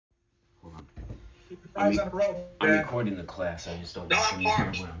Guys on the road. I'm recording the class. I just don't No, want I'm them to hear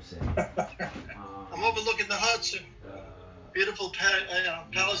parked. what I'm saying. I'm overlooking the Hudson. Beautiful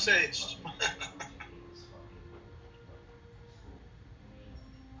Palisades.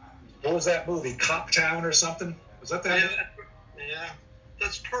 What was that movie? Cop Town or something? Was that that? Yeah.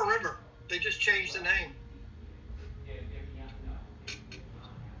 That's Pearl River. They just changed the name.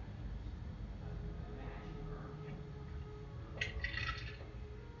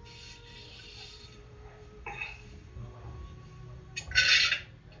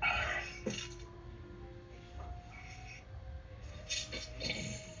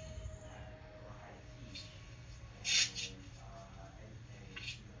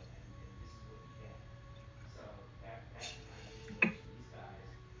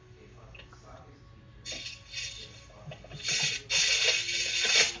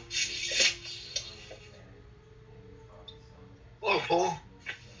 Hello, Paul.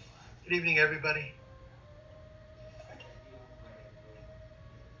 Good evening, everybody.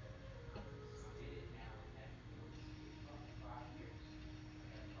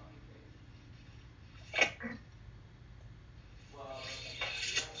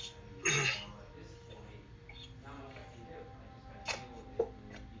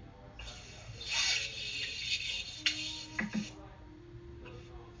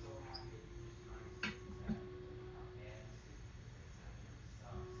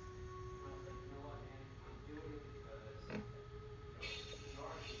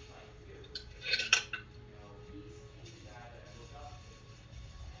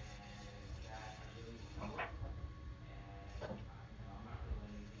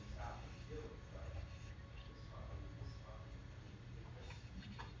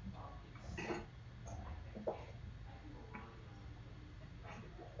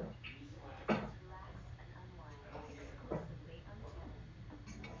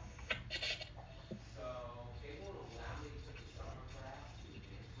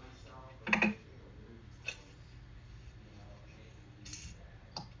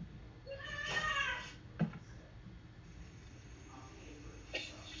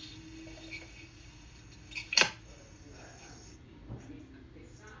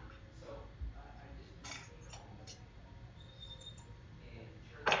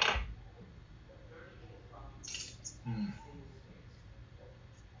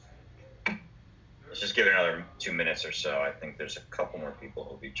 Let's just give it another 2 minutes or so. I think there's a couple more people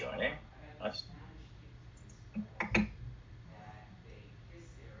who'll be joining us.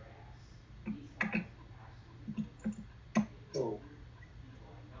 Oh.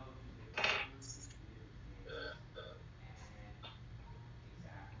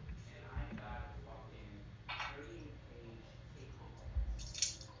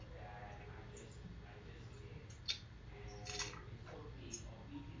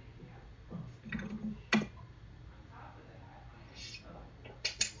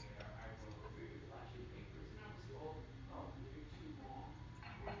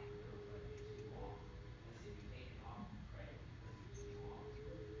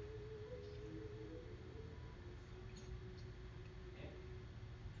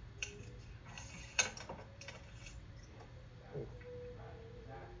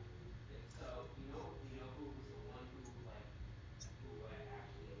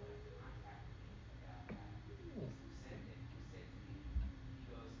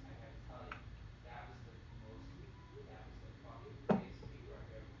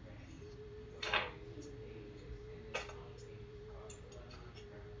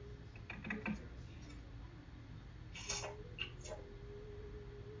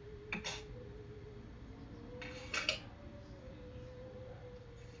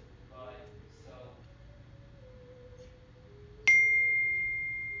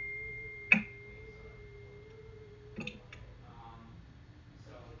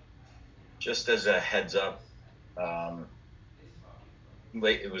 Just as a heads up,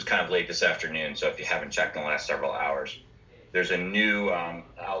 it was kind of late this afternoon, so if you haven't checked in the last several hours, there's a new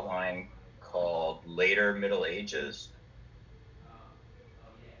outline called Later Middle Ages.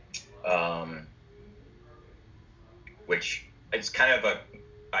 Which it's kind of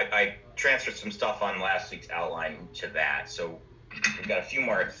I transferred some stuff on last week's outline to that, so we've got a few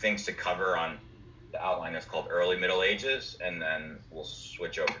more things to cover on the outline that's called Early Middle Ages, and then we'll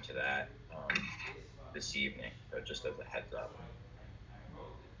switch over to that this evening. So just as a heads up.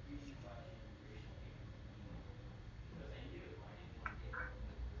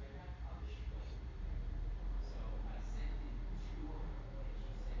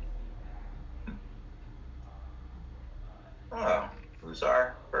 Oh, who's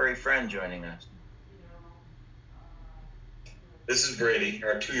our furry friend joining us? This is Brady,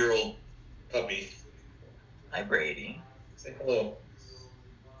 our 2-year-old puppy. Hi, Brady. Say hello.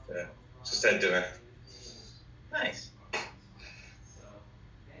 Yeah, just had dinner. Nice.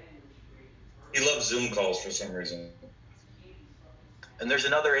 He loves Zoom calls for some reason. And there's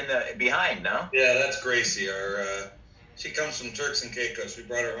another in the behind, no? Yeah, that's Gracie. She comes from Turks and Caicos. We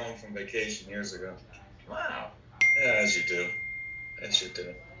brought her home from vacation years ago. Wow. Yeah, as you do. As you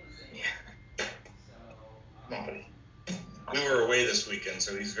do. Yeah. Come on, buddy. We were away this weekend,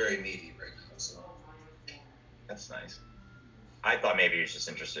 so he's very needy right now. So. That's nice. I thought maybe he was just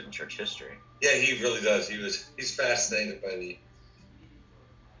interested in church history. Yeah, he really does. He's fascinated by the.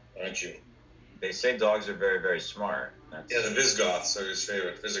 Aren't you? They say dogs are very, very smart. Yeah, the Visigoths are his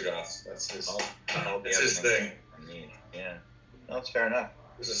favorite. Visigoths. That's his thing. Yeah. No, that's fair enough.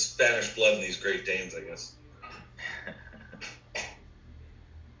 There's a Spanish blood in these Great Danes, I guess.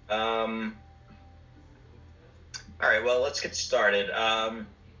 All right, well, let's get started.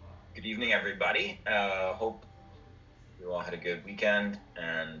 Good evening, everybody. Hope you all had a good weekend.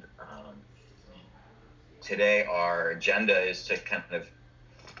 And today our agenda is to kind of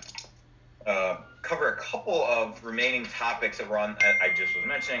cover a couple of remaining topics that were on, I just was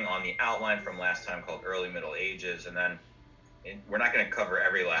mentioning, on the outline from last time called Early Middle Ages. And then we're not going to cover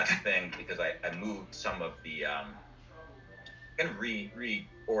every last thing because I moved some of the, kind of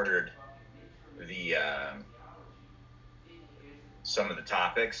reordered the some of the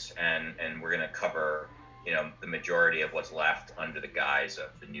topics, and we're going to cover, the majority of what's left under the guise of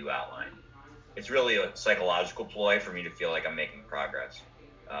the new outline. It's really a psychological ploy for me to feel like I'm making progress,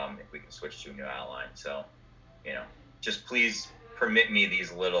 if we can switch to a new outline. So, just please permit me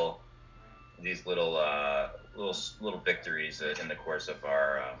these little victories in the course of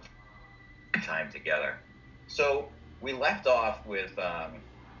our time together. So we left off with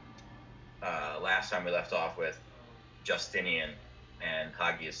last time we left off with Justinian and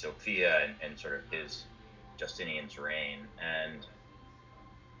Hagia Sophia and sort of his Justinian's reign. And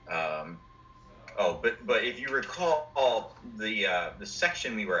but if you recall, the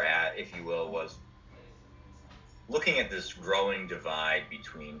section we were at, if you will, was looking at this growing divide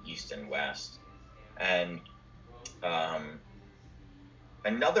between East and West. And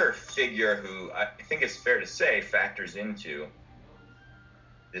another figure who I think it's fair to say factors into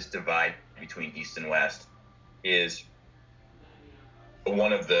this divide between East and West is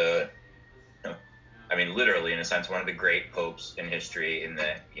one of the, literally in a sense, one of the great popes in history, in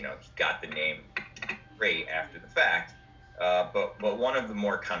that, he got the name great after the fact, but one of the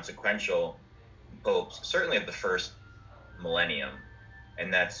more consequential popes, certainly of the first millennium,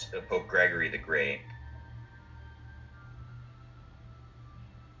 and that's Pope Gregory the Great.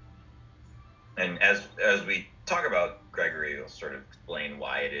 And as we talk about Gregory, we'll sort of explain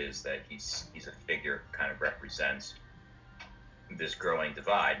why it is that he's a figure who kind of represents this growing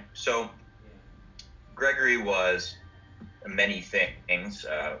divide. So Gregory was many things.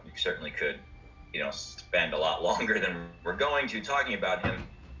 We certainly could, spend a lot longer than we're going to talking about him.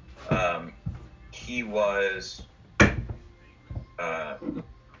 He was,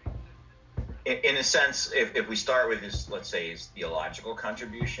 in a sense, if we start with his, let's say, his theological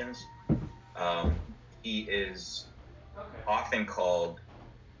contributions, he is often called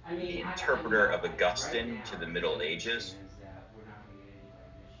the interpreter of Augustine to the Middle Ages.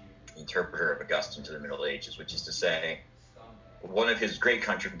 Interpreter of Augustine to the Middle Ages, which is to say, one of his great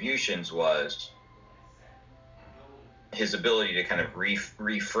contributions was his ability to kind of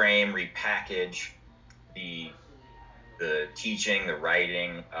reframe, repackage the teaching, the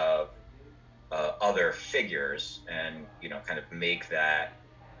writing of other figures, and kind of make that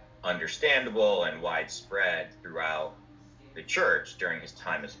understandable and widespread throughout the church during his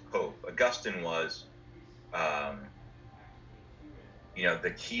time as Pope. Augustine was, the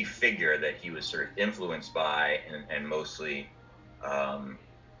key figure that he was sort of influenced by and mostly,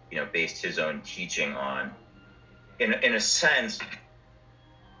 based his own teaching on. In a sense,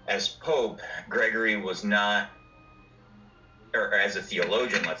 as Pope, Gregory was not, or as a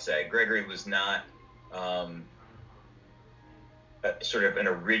theologian, let's say, Gregory was not sort of an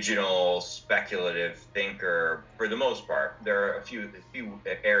original speculative thinker for the most part. There are a few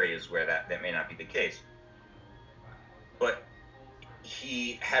areas where that may not be the case. But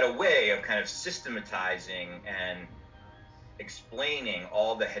he had a way of kind of systematizing and explaining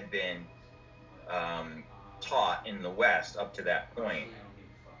all that had been taught in the West up to that point.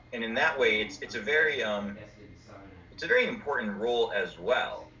 And in that way, it's a very important role as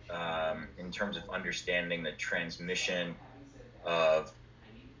well, in terms of understanding the transmission of,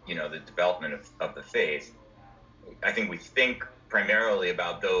 the development of the faith. I think we think primarily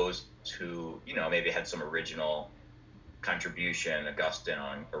about those who, maybe had some original contribution, Augustine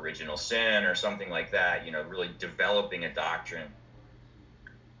on original sin or something like that, really developing a doctrine.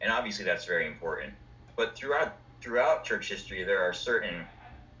 And obviously that's very important. But throughout church history, there are certain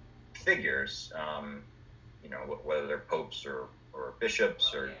figures, whether they're popes or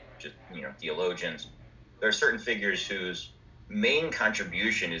bishops or just, theologians, there are certain figures whose main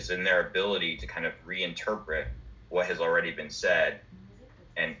contribution is in their ability to kind of reinterpret what has already been said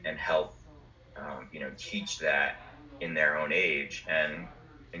and help, teach that in their own age. And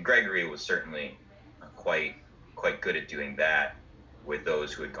Gregory was certainly quite good at doing that with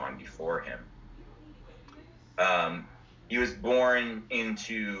those who had gone before him. He was born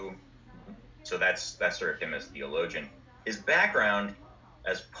into, so that's sort of him as theologian. His background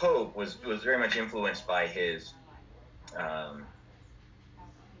as pope was very much influenced by his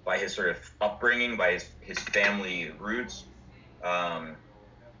sort of upbringing, by his family roots.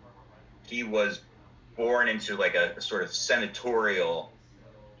 He was born into like a sort of senatorial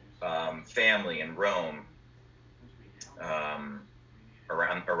family in Rome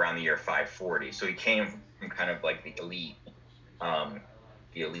around the year 540. So he came from kind of like the elite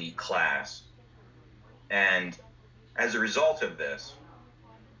class. And as a result of this,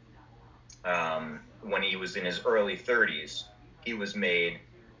 when he was in his early 30s, he was made,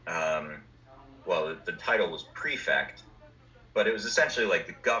 the title was prefect, but it was essentially like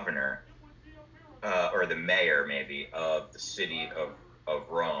the governor or the mayor maybe of the city of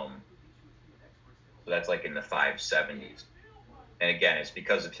Rome. So that's like in the 570s. And again, it's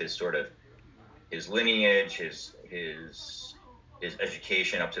because of his sort of his lineage, his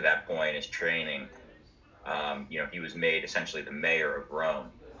education up to that point, his training. He was made essentially the mayor of Rome.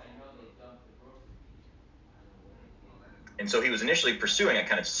 And so he was initially pursuing a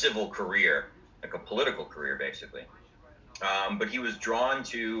kind of civil career, like a political career, basically. But he was drawn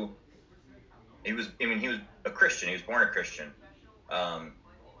to, he was a Christian. He was born a Christian.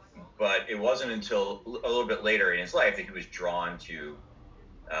 But it wasn't until a little bit later in his life that he was drawn to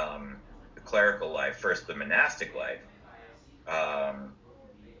the clerical life, first the monastic life.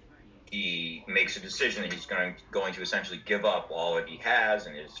 He makes a decision that he's going to essentially give up all that he has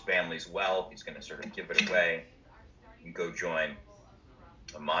and his family's wealth. He's going to sort of give it away and go join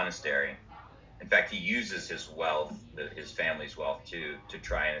a monastery. In fact, he uses his wealth, his family's wealth, to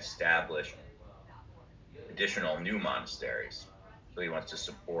try and establish additional new monasteries. So he wants to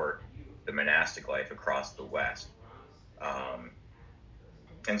support the monastic life across the West.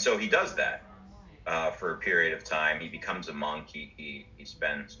 And so he does that for a period of time. He becomes a monk. He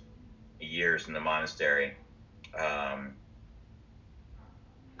spends years in the monastery. But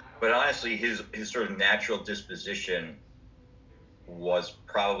honestly, his sort of natural disposition was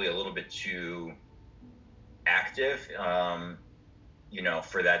probably a little bit too active,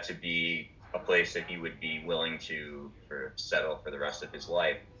 for that to be a place that he would be willing to sort of settle for the rest of his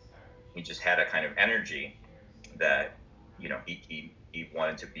life. He just had a kind of energy that, he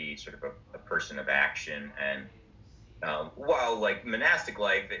wanted to be sort of a person of action. And while like monastic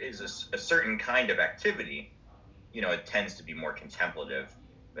life is a certain kind of activity, it tends to be more contemplative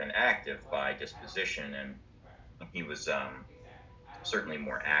than active by disposition. And he was certainly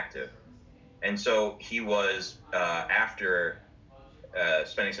more active. And so he was, after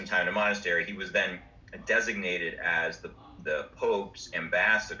spending some time in a monastery, he was then designated as the Pope's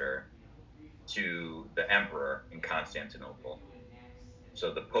ambassador to the emperor in Constantinople.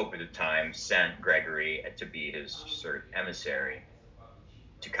 So the Pope at the time sent Gregory to be his sort of emissary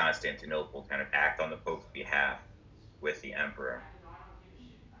to Constantinople, kind of act on the Pope's behalf with the emperor.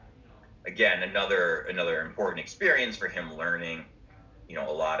 Again, another important experience for him, learning, a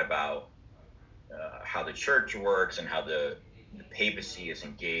lot about how the church works and how the papacy is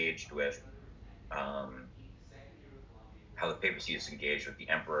engaged with the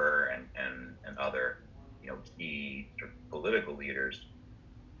emperor and other key sort of political leaders.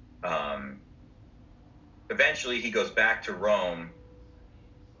 Eventually he goes back to Rome,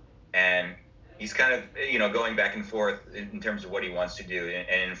 and he's kind of going back and forth in terms of what he wants to do.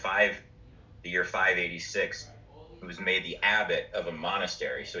 And in the year 586, he was made the abbot of a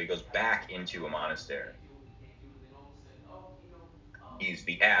monastery. So he goes back into a monastery. He's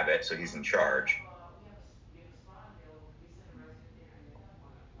the abbot, so he's in charge. We have a spot available. Can we send a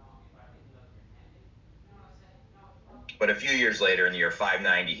resident there? And at that point, if I think you'd like to attend it, I said, But a few years later, in the year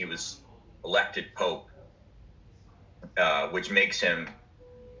 590, he was elected pope, which makes him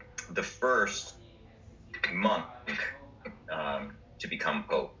the first monk to become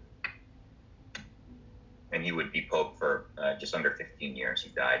pope. And he would be pope for just under 15 years. He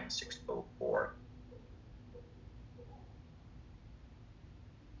died in 604.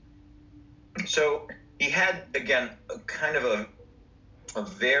 So he had, again, a kind of a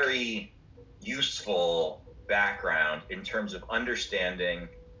very useful background in terms of understanding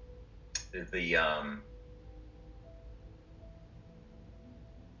the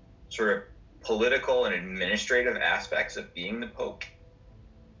sort of political and administrative aspects of being the Pope.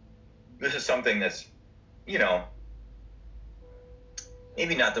 This is something that's, you know,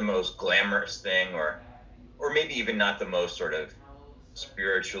 maybe not the most glamorous thing, or maybe even not the most sort of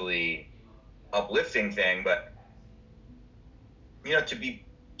spiritually uplifting thing, but, you know, to be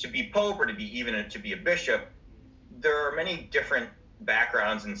Pope, or to be a bishop, there are many different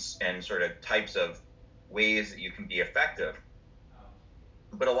backgrounds and sort of types of ways that you can be effective.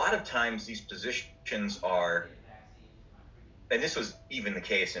 But a lot of times these positions are, and this was even the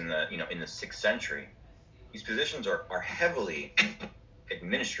case in the 6th century, these positions are heavily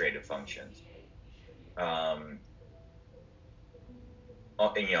administrative functions.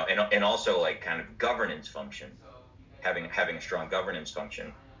 And also like kind of governance function, having a strong governance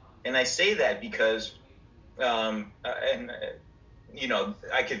function. And I say that because, you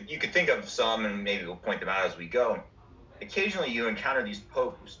could think of some, and maybe we'll point them out as we go. Occasionally you encounter these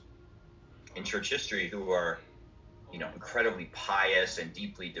popes in church history who are, incredibly pious and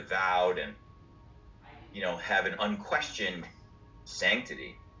deeply devout, and, have an unquestioned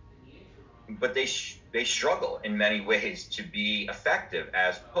sanctity. But they struggle in many ways to be effective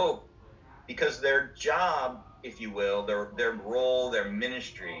as Pope, because their job, if you will, their role, their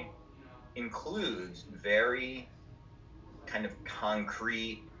ministry includes very kind of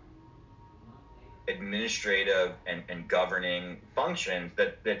concrete administrative and governing functions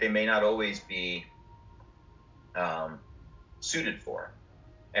that they may not always be suited for.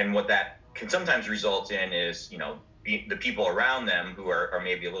 And what that can sometimes result in is, the people around them who are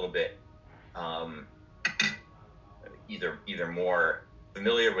maybe a little bit either more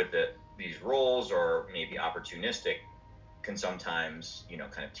familiar with these roles, or maybe opportunistic, can sometimes,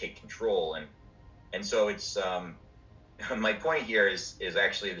 kind of take control. And so it's my point here is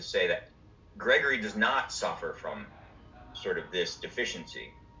actually to say that Gregory does not suffer from sort of this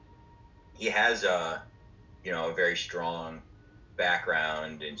deficiency. He has a very strong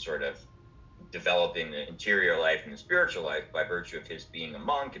background in sort of developing the interior life and the spiritual life by virtue of his being a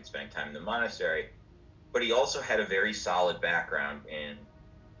monk and spending time in the monastery. But he also had a very solid background in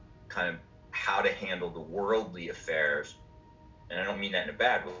kind of how to handle the worldly affairs. And I don't mean that in a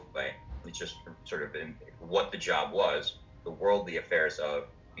bad way. It's just sort of in what the job was, the worldly affairs of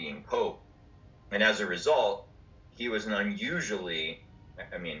being Pope. And as a result, he was an unusually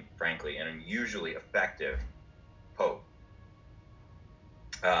effective Pope.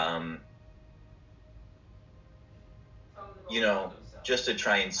 Just to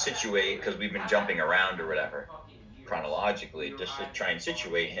try and situate, because we've been jumping around or whatever chronologically, just to try and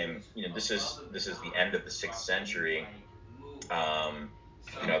situate him, this is the end of the 6th century.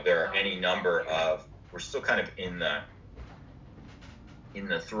 There are any number of, we're still kind of in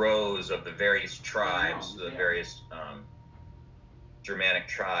the throes of the various tribes, the various Germanic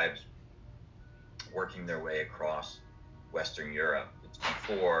tribes working their way across Western Europe. It's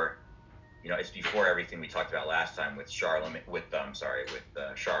before everything we talked about last time with Charles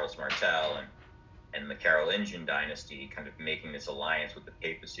Martel and the Carolingian dynasty kind of making this alliance with the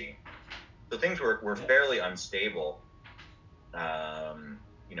papacy. So things were fairly unstable,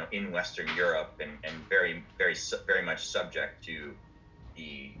 in Western Europe, and very, very, very much subject to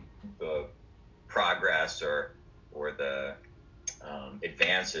the progress or the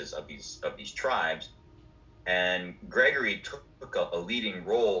advances of these tribes. And Gregory took a leading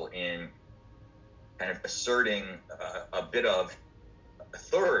role in kind of asserting a bit of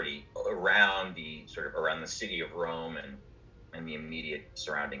authority around the city of Rome and the immediate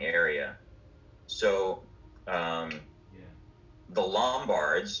surrounding area. So the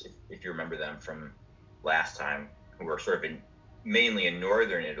Lombards, if you remember them from last time, who were sort of mainly in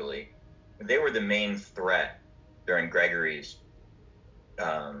northern Italy, they were the main threat during Gregory's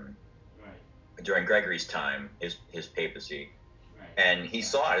time, his papacy. Right. And he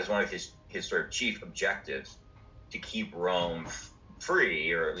saw it as one of his sort of chief objectives to keep Rome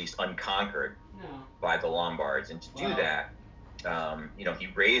free, or at least unconquered by the Lombards. And to do that, he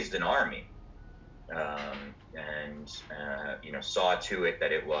raised an army, and saw to it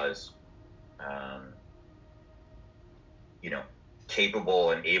that it was,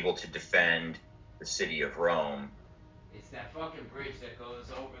 capable and able to defend the city of Rome. It's that fucking bridge that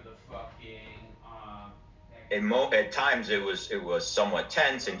goes over the fucking. At times it was somewhat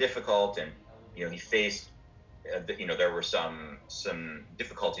tense and difficult, and he faced, there were some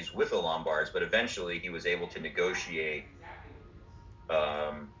difficulties with the Lombards, but eventually he was able to negotiate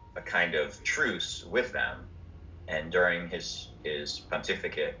a kind of truce with them, and during his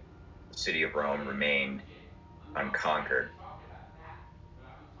pontificate, the city of Rome remained unconquered. I'm talking about that, but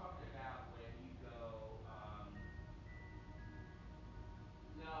I'm talking about when you go.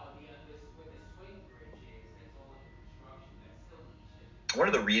 No, where the swing bridge is, that's all under construction. That's still the East Chester Bridge. One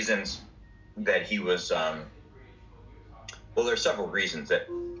of the reasons that he was East Chester Bridge, what you're talking about. well, there's several reasons that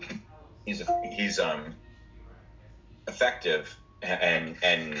he's You're right. That's the East Chester. effective and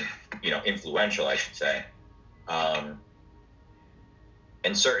influential, I should say.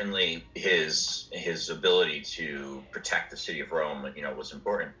 And certainly his ability to protect the city of Rome, was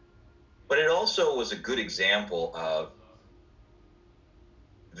important. But it also was a good example of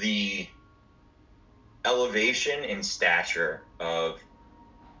the elevation in stature of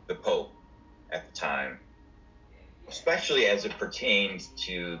the Pope at the time, especially as it pertained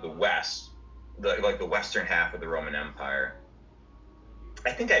to the West, like the western half of the Roman Empire.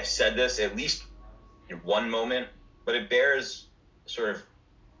 I think I've said this at least in one moment, but it bears sort of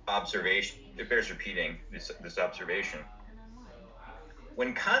observation. It bears repeating this observation.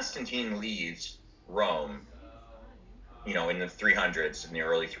 When Constantine leaves Rome, in the 300s, in the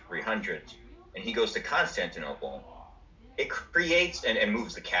early 300s, and he goes to Constantinople, it creates and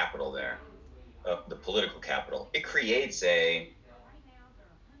moves the capital there, the political capital. It creates a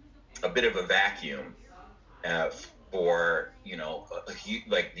bit of a vacuum for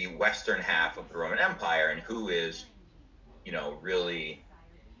like the western half of the Roman Empire, and who is really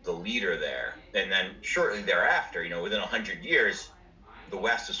the leader there. And then shortly thereafter, within 100 years, the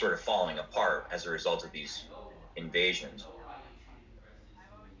West is sort of falling apart as a result of these invasions.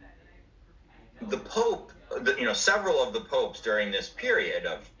 The Pope, several of the popes during this period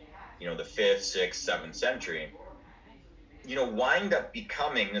of, the 5th, 6th, 7th century, wind up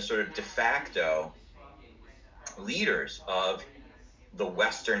becoming the sort of de facto leaders of the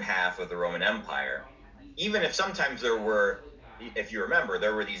western half of the Roman Empire. Even if sometimes there were, if you remember,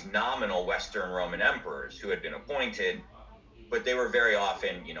 there were these nominal Western Roman emperors who had been appointed, but they were very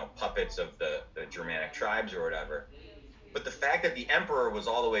often, puppets of the Germanic tribes or whatever. But the fact that the emperor was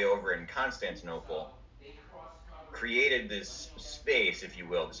all the way over in Constantinople created this space, if you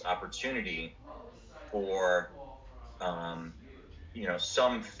will, this opportunity for,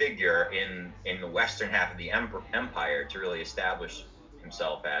 some figure in the western half of the empire to really establish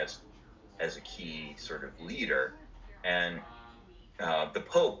himself as a key sort of leader. And the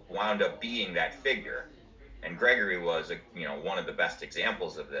Pope wound up being that figure. And Gregory was, one of the best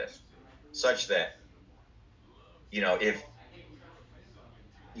examples of this, such that, if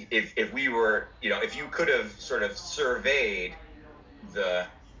we were, if you could have sort of surveyed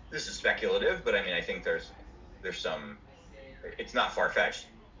this is speculative, but I mean, I think there's some, it's not far-fetched.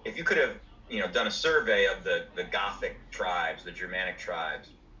 If you could have, done a survey of the Gothic tribes, the Germanic tribes,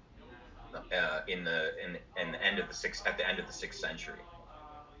 at the end of the 6th century,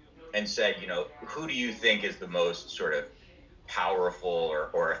 and said, who do you think is the most sort of powerful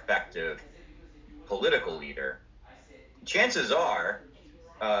or effective political leader? Chances are,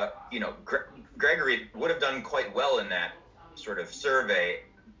 Gregory would have done quite well in that sort of survey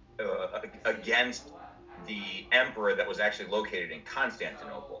against the emperor that was actually located in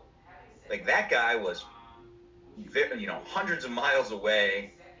Constantinople. Like, that guy was, hundreds of miles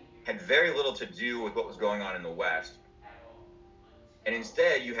away, had very little to do with what was going on in the West, and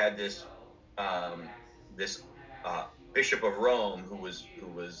instead you had this Bishop of Rome who was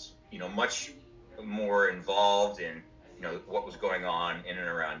much more involved in what was going on in and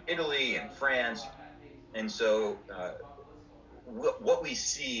around Italy and France. And so what we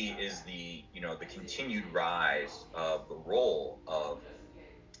see is the continued rise of the role of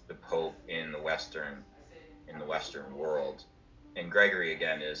the Pope in the Western world. And Gregory,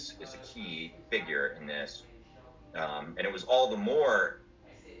 again, is a key figure in this. And it was all the more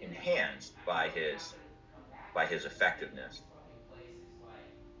enhanced by his effectiveness.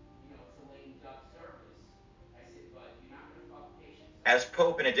 As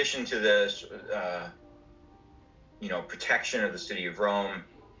Pope, in addition to the protection of the city of Rome,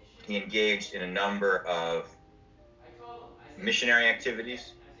 he engaged in a number of missionary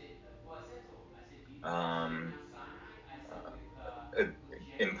activities.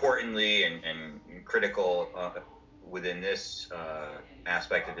 Importantly and critical within this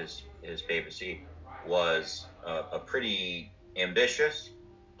aspect of his papacy was a pretty ambitious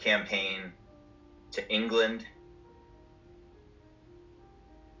campaign to England.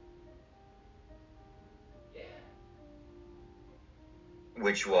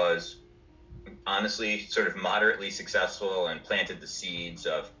 Which was honestly sort of moderately successful and planted the seeds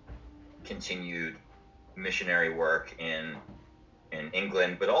of continued missionary work in in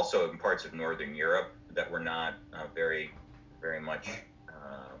England, but also in parts of Northern Europe that were not very much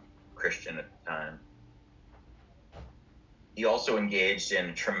Christian at the time. He also engaged in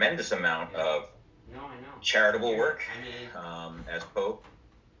a tremendous amount of charitable work as Pope.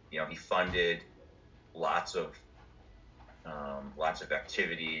 He funded lots of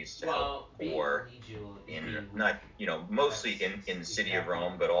activities to help poor in mostly in the city of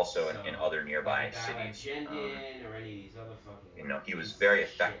Rome, but also in other nearby cities. He was very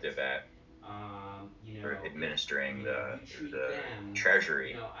effective at administering the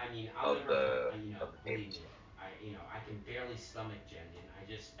treasury of the papacy. I can barely stomach Gendon.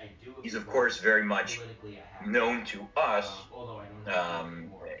 I do. He's of course very much known to us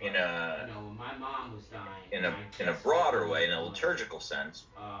in a my mom was dying. in a broader way, in a liturgical sense,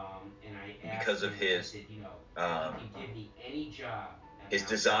 because of his you can give me any job. His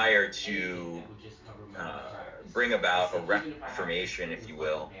desire to bring about a reformation, if you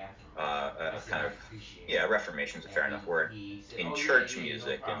will, a kind of reformation is a fair enough word, in church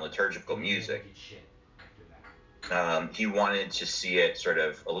music and liturgical music. He wanted to see it sort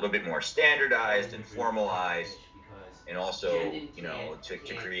of a little bit more standardized and formalized, and also,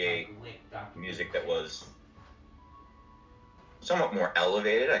 to create music that was somewhat more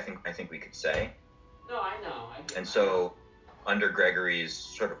elevated, I think we could say. No, I know. And so, under Gregory's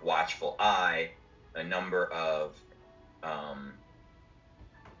sort of watchful eye, a number of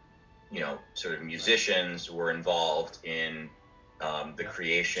sort of musicians were involved in the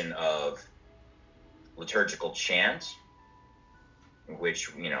creation of liturgical chant,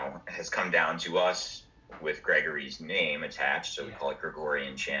 which has come down to us with Gregory's name attached, so we call it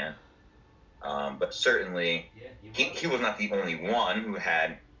Gregorian chant. But certainly, he was not the only one who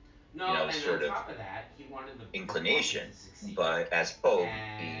had sort of inclination, but as Pope,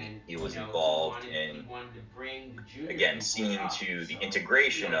 he was involved in, again, seeing to the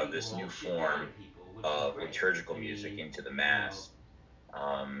integration of this new form of liturgical music into the Mass,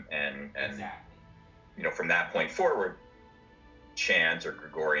 and from that point forward, chant or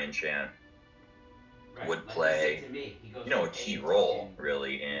Gregorian chant would play, a key role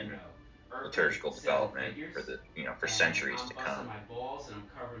really in liturgical development for centuries to come. My balls and I'm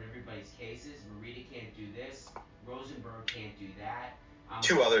covering everybody's cases. Marita can't do this. Rosenberg can't do that.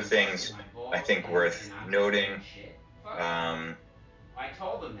 Two other things I think worth noting. I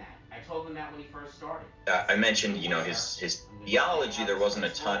told him that. I told him that when he first started. I mentioned, his theology. There wasn't a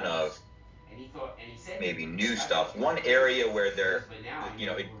ton of maybe new stuff. One area where there,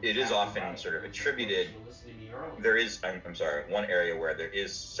 it is often sort of attributed. There is, I'm sorry, one area where there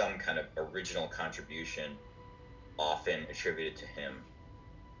is some kind of original contribution often attributed to him,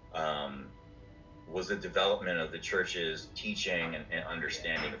 was the development of the church's teaching and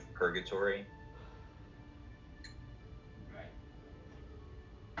understanding of purgatory.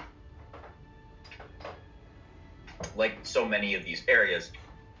 Like so many of these areas,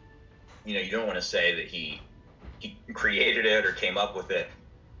 you don't want to say that he created it or came up with it,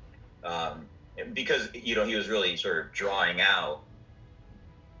 because he was really sort of drawing out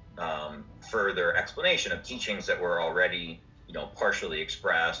further explanation of teachings that were already partially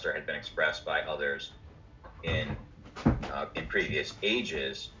expressed or had been expressed by others in previous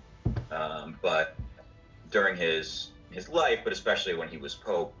ages, but during his life, but especially when he was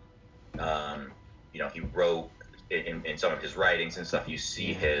Pope, he wrote in some of his writings and stuff, you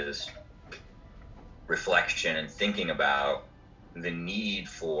see his reflection and thinking about the need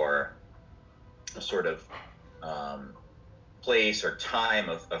for a sort of place or time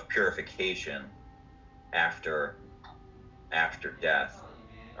of purification after death,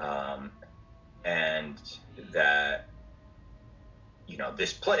 and that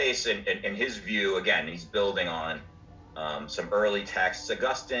this place, in his view, again, he's building on some early texts.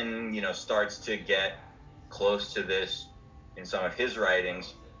 Augustine starts to get close to this in some of his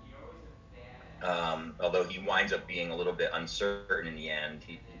writings, although he winds up being a little bit uncertain in the end.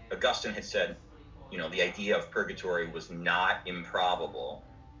 Augustine had said, the idea of purgatory was not improbable,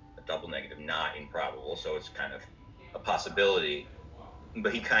 a double negative, not improbable, so it's kind of a possibility,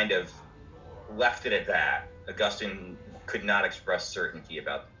 but he kind of left it at that. Augustine could not express certainty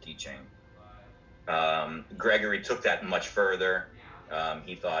about the teaching. Gregory took that much further.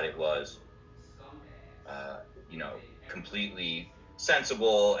 He thought it was, completely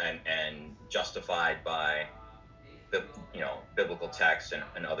sensible and justified by the biblical text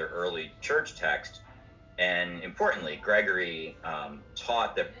and other early church text. And importantly, Gregory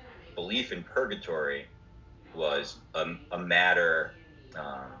taught that belief in purgatory was a matter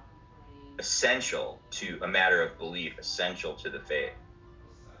a matter of belief essential to the faith.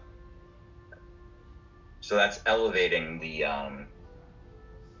 So that's elevating the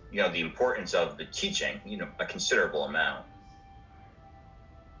the importance of the teaching, a considerable amount.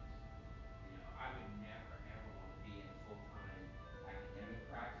 I would never ever want to be in a full-time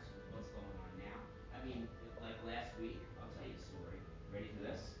academic practice with what's going on now. I mean, like last week, I'll tell you a story. Ready for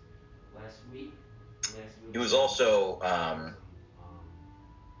this? Last week. He was also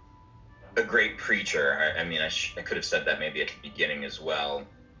a great preacher. I mean, I could have said that maybe at the beginning as well.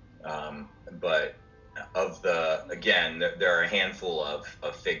 But there are a handful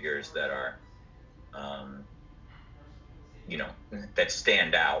of figures that are, that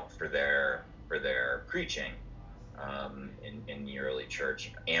stand out for their preaching in the early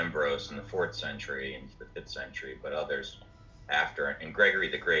church. Ambrose in the 4th century into the 5th century, but others after. And Gregory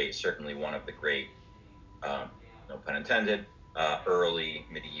the Great, certainly one of the great, no pun intended, early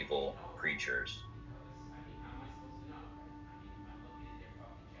medieval preachers. Because I mean, how am I supposed to know, right? I mean, am I looking at their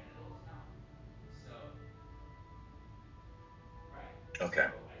fucking genitals? No. So, right. Okay.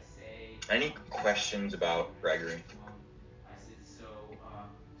 So I say. Any questions about Gregory? I said, so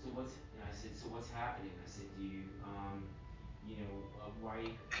what's? I said, so what's happening? I said, do you, why?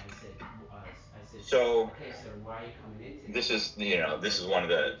 I said. So. Okay, sir, why are you coming in today? This is one of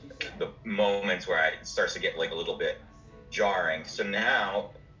the moments where it starts to get like a little bit jarring. So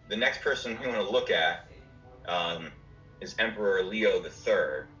now the next person we want to look at is Emperor Leo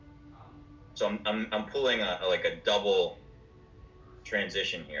III. So I'm pulling a double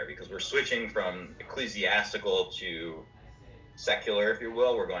transition here because we're switching from ecclesiastical to secular, if you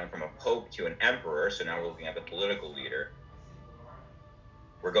will. We're going from a pope to an emperor. So now we're looking at the political leader.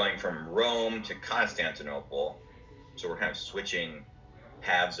 We're going from Rome to Constantinople. So we're kind of switching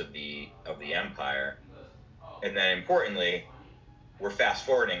halves of the empire. And then importantly, we're fast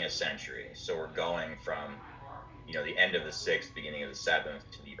forwarding a century. So we're going from, the end of the 6th, beginning of the 7th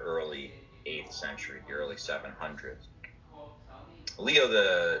to the early 8th century, the early 700s. Leo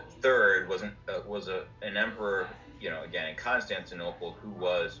the Third was an emperor, again in Constantinople, who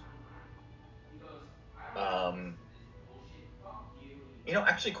was,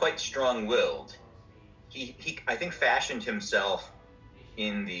 actually quite strong-willed. He I think fashioned himself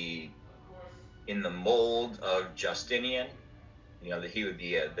in the mold of Justinian, that he would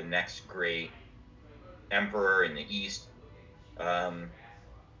be the next great emperor in the East,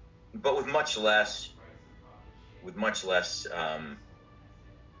 but with much less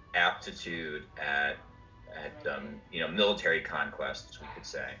aptitude at military conquests, we could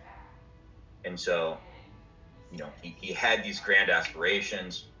say. And so, he had these grand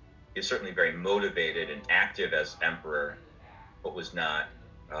aspirations. He was certainly very motivated and active as emperor, but was not,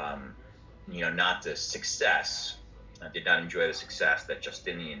 not the success. Did not enjoy the success that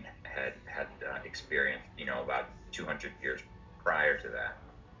Justinian had experienced, about 200 years prior to that.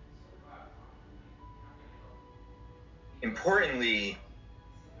 Importantly,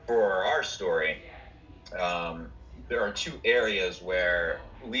 for our story, there are two areas where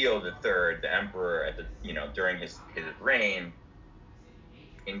Leo III, the emperor, during his reign,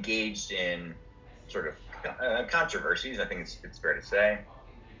 engaged in sort of controversies. I think it's fair to say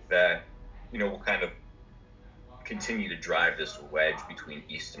that will kind of continue to drive this wedge between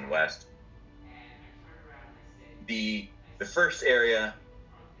East and West. The first area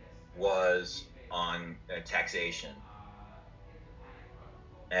was on taxation,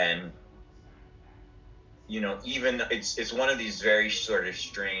 and even it's one of these very sort of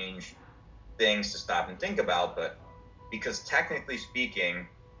strange things to stop and think about, but because technically speaking,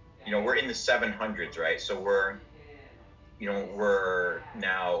 we're in the 700s, right? So we're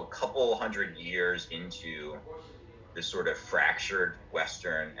now a couple hundred years into this sort of fractured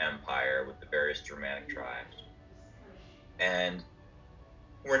Western empire with the various Germanic tribes. And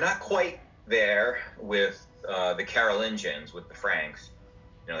we're not quite there with the Carolingians, with the Franks.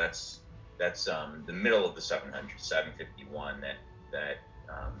 That's the middle of the 700s, 751, that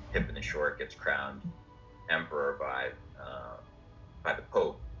Pippin the Short gets crowned emperor by the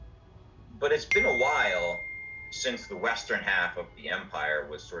Pope. But it's been a while since the western half of the empire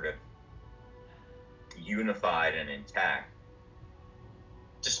was sort of unified and intact.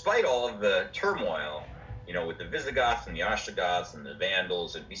 Despite all of the turmoil, with the Visigoths and the Ostrogoths and the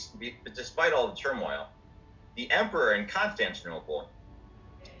Vandals, and despite all the turmoil, the emperor in Constantinople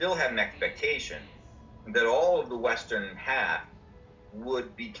still had an expectation that all of the western half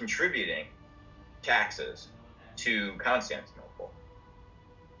would be contributing taxes to Constantinople.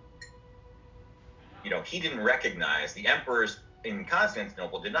 He didn't recognize, the emperors in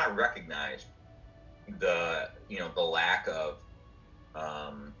Constantinople did not recognize the lack of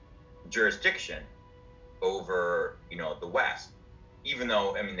jurisdiction over the West, even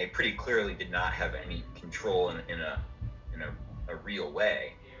though they pretty clearly did not have any control in a real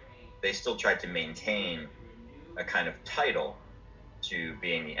way. they still tried to maintain a kind of title to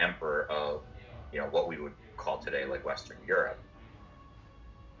being the emperor of, what we would call today like Western Europe.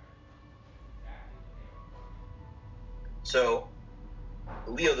 So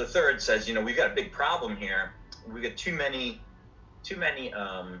Leo III says, we've got a big problem here. We've got too many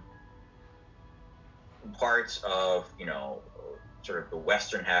parts of, sort of the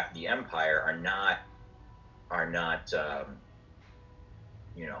western half of the empire are not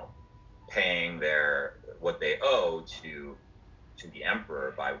paying what they owe to the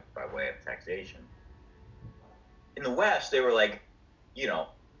emperor by way of taxation. In the West, they were like,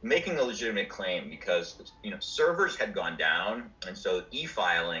 making a legitimate claim because servers had gone down, and so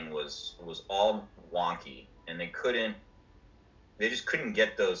e-filing was all wonky, and they just couldn't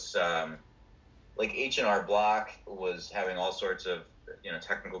get those. Like H&R Block was having all sorts of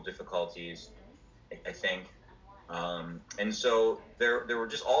technical difficulties, I think, and so there were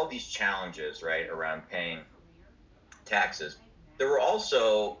just all of these challenges, right, around paying taxes. There were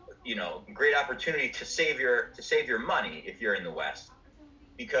also great opportunity to save your money if you're in the West,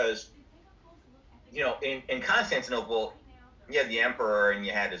 because in Constantinople you had the emperor and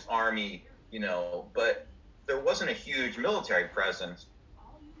you had his army, but there wasn't a huge military presence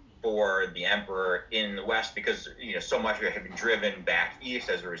for the emperor in the West, because so much of it had been driven back east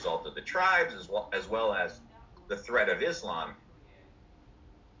as a result of the tribes, as well as the threat of Islam.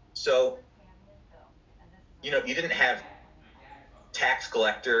 So you didn't have tax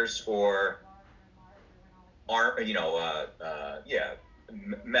collectors or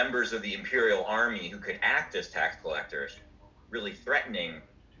members of the imperial army who could act as tax collectors, really threatening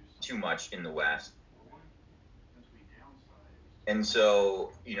too much in the West. And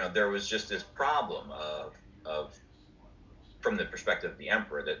so, there was just this problem of from the perspective of the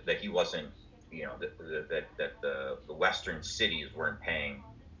emperor, that he wasn't, that the Western cities weren't paying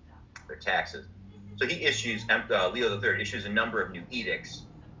their taxes. So he Leo III issues a number of new edicts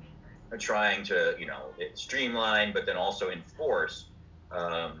trying to, streamline, but then also enforce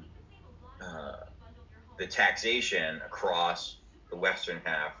the taxation across the western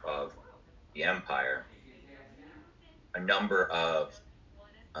half of the empire. A number of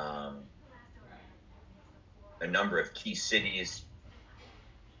key cities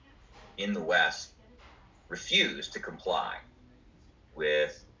in the West refused to comply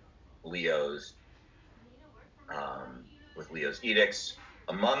with Leo's edicts.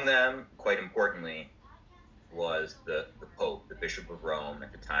 Among them, quite importantly, was the Pope, the Bishop of Rome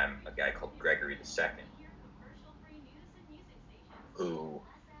at the time, a guy called Gregory II, who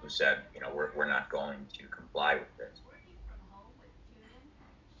said, we're not going to comply with this.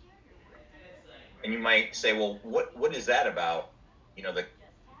 And you might say, well, what is that about? That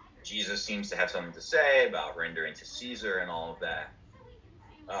Jesus seems to have something to say about rendering to Caesar and all of that.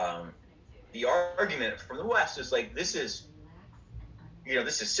 The argument from the West is like, this is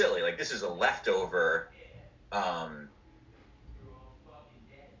silly. Like, this is a leftover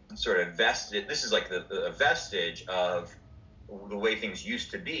sort of vested. This is like a vestige of the way things used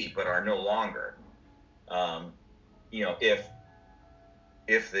to be, but are no longer. If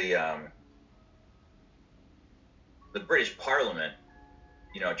the British Parliament,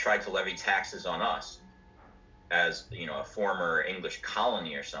 tried to levy taxes on us as, a former English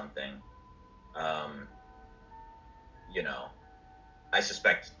colony or something, I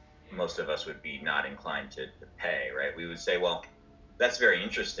suspect most of us would be not inclined to pay, right? We would say, well, that's very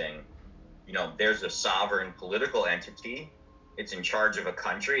interesting. There's a sovereign political entity. It's in charge of a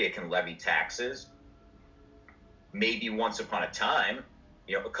country. It can levy taxes. Maybe once upon a time,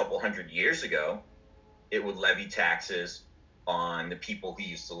 a couple hundred years ago, it would levy taxes on the people who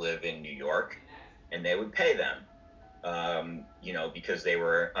used to live in New York, and they would pay them, because they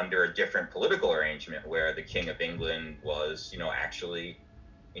were under a different political arrangement where the King of England was, actually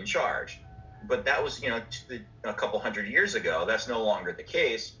in charge. But that was, a couple hundred years ago. That's no longer the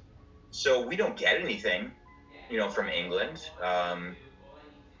case. So we don't get anything, from England.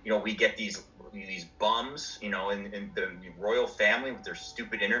 We get these bums, in the royal family with their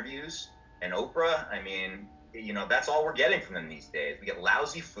stupid interviews and Oprah. I mean, that's all we're getting from them these days. We get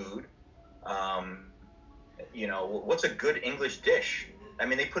lousy food. What's a good English dish? I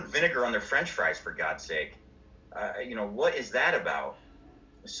mean, they put vinegar on their French fries, for God's sake. What is that about?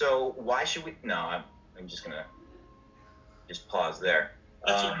 So why should we? No, I'm just gonna pause there.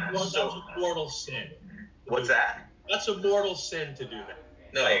 That's a mortal sin. What's that? That's a mortal sin to do that.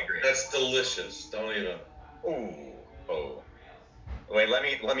 No, I agree. That's delicious. Don't even. Oh. Wait, let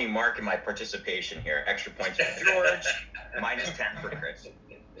me mark in my participation here. Extra points for George, -10 for Chris.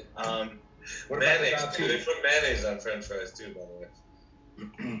 What about mayonnaise? They put mayonnaise on French fries too, by the way.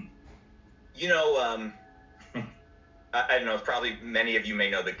 You know, I don't know. Probably many of you may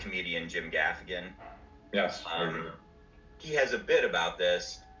know the comedian Jim Gaffigan. Yes. He has a bit about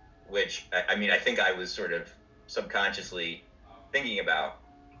this, which I mean, I think I was sort of subconsciously thinking about.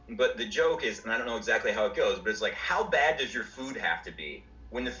 But the joke is, and I don't know exactly how it goes, but it's like, how bad does your food have to be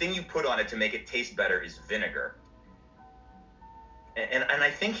when the thing you put on it to make it taste better is vinegar? And I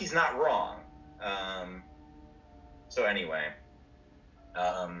think he's not wrong. So anyway,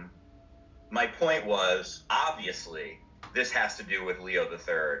 my point was, obviously, this has to do with Leo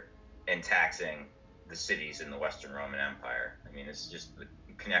III and taxing the cities in the Western Roman Empire. I mean, it's just, the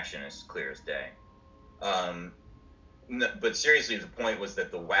connection is clear as day. But seriously, the point was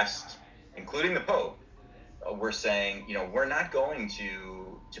that the West, including the Pope, were saying, you know, we're not going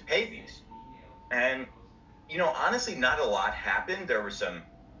to pay these. And, you know, honestly, not a lot happened. There was some,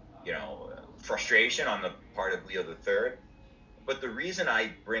 you know, frustration on the part of Leo III. But the reason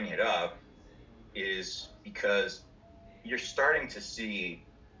I bring it up is because you're starting to see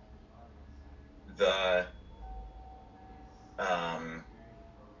the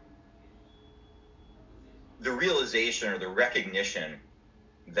realization or the recognition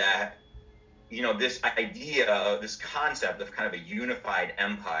that, you know, this idea, this concept of kind of a unified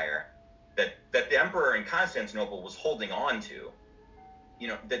empire that the emperor in Constantinople was holding on to, you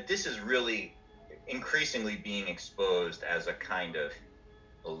know, that this is really increasingly being exposed as a kind of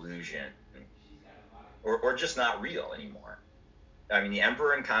illusion, or just not real anymore. I mean, the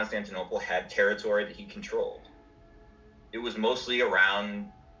emperor in Constantinople had territory that he controlled. It was mostly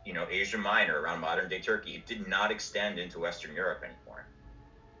around, you know, Asia Minor, around modern-day Turkey. It did not extend into Western Europe anymore.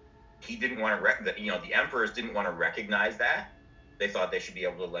 He didn't want to, you know, the emperors didn't want to recognize that. They thought they should be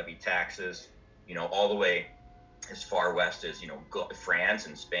able to levy taxes, you know, all the way as far west as, you know, France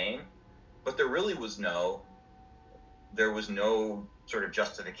and Spain. But there really was no sort of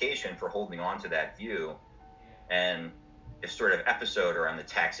justification for holding on to that view. And this sort of episode around the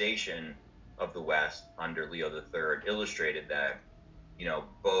taxation of the West under Leo III illustrated that, you know,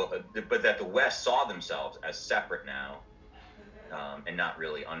 but that the West saw themselves as separate now, and not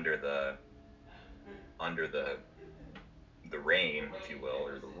really under the reign, if you will,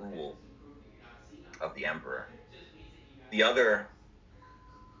 or the rule of the emperor. The other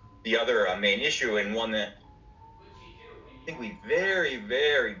main issue, and one that I think we very,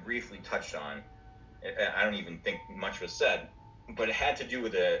 very briefly touched on, I don't even think much was said, but it had to do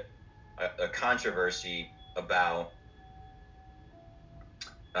with a controversy about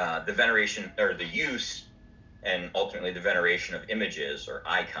the veneration, or the use, and ultimately the veneration of images or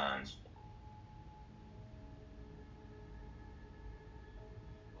icons.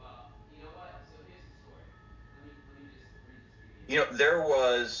 Well, you know what? So here's the story. Let me just give you. You know, there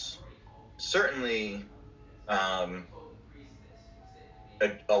was certainly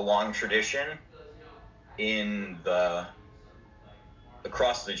a long tradition in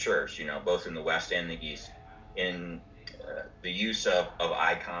across the church, you know, both in the West and the East, in the use of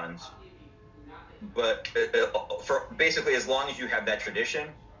icons. But for basically, as long as you have that tradition,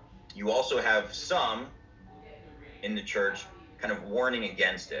 you also have some in the church kind of warning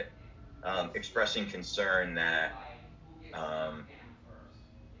against it, expressing concern that,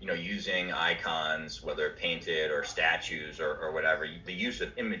 you know, using icons, whether painted or statues or whatever, the use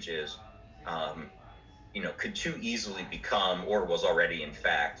of images, you know, could too easily become, or was already in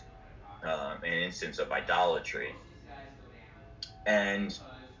fact, an instance of idolatry. And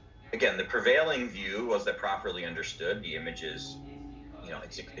again, the prevailing view was that, properly understood, the images, you know,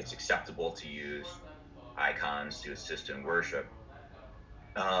 it's acceptable to use icons to assist in worship.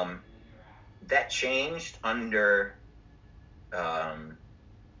 That changed under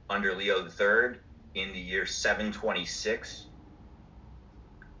Leo III in the year 726.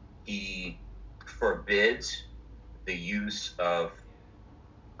 He forbids the use of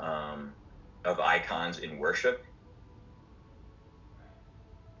icons in worship.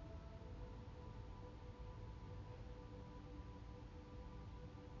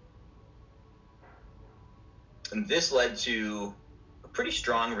 And this led to a pretty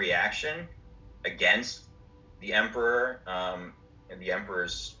strong reaction against the emperor and the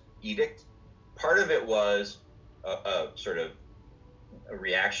emperor's edict. Part of it was a sort of a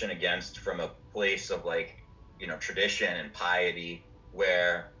reaction against from a place of, like, you know, tradition and piety,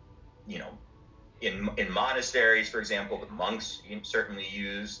 where, you know, in monasteries, for example, the monks certainly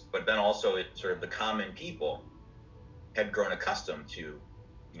used, but then also sort of the common people had grown accustomed to,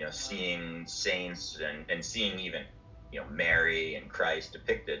 you know, seeing saints and seeing even, you know, Mary and Christ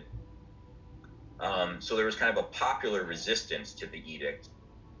depicted. So there was kind of a popular resistance to the edict,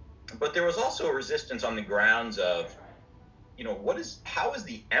 but there was also a resistance on the grounds of, how is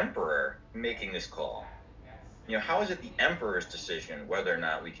the emperor making this call? How is it the emperor's decision whether or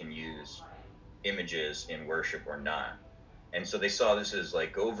not we can use images in worship or not? And so they saw this as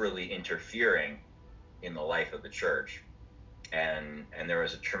like overly interfering in the life of the church, and there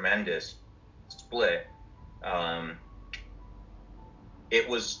was a tremendous split.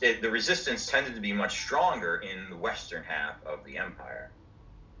 The resistance tended to be much stronger in the western half of the empire.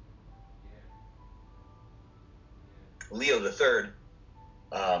 Leo III,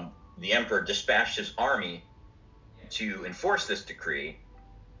 the emperor, dispatched his army to enforce this decree.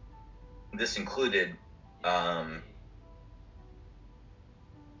 This included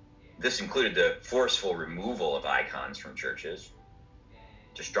the forceful removal of icons from churches,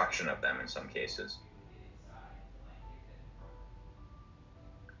 destruction of them in some cases.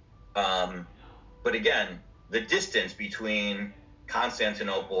 But again, the distance between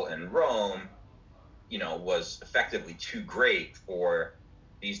Constantinople and Rome, was effectively too great for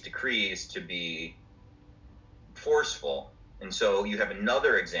these decrees to be forceful. And so you have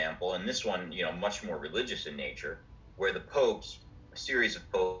another example, and this one, much more religious in nature, where a series of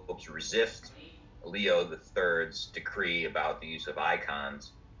popes resist Leo III's decree about the use of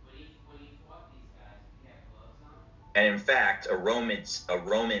icons. When he fought these guys, did he have gloves on? And in fact, a Roman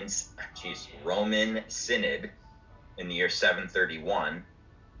synod in the year 731,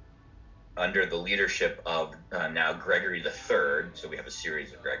 under the leadership of now Gregory III, so we have a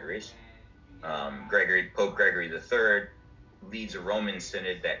series of Gregories. Pope Gregory III leads a Roman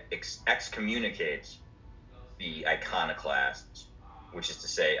synod that excommunicates the iconoclasts, which is to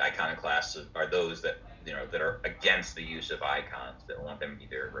say, iconoclasts are those that that are against the use of icons, that want them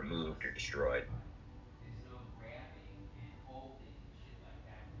either removed or destroyed. There's no grabbing and holding and shit like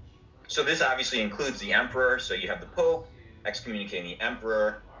that. So this obviously includes the emperor. So you have the Pope excommunicating the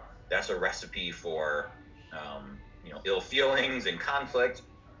emperor. That's a recipe for ill feelings and conflict.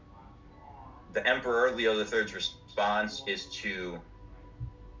 The emperor, Leo III's response is to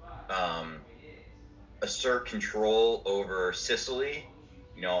assert control over Sicily,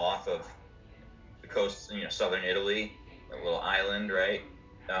 off of the coast, southern Italy, a little island, right?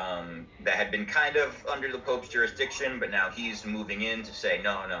 That had been kind of under the Pope's jurisdiction, but now he's moving in to say,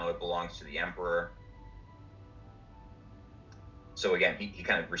 no, it belongs to the emperor. So again, he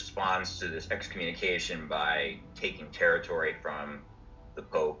kind of responds to this excommunication by taking territory from the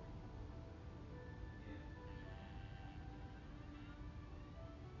Pope.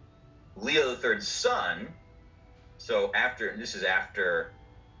 Leo III's son, this is after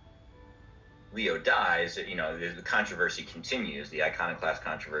Leo dies, the controversy continues, the iconoclast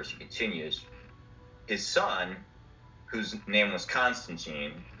controversy continues. His son, whose name was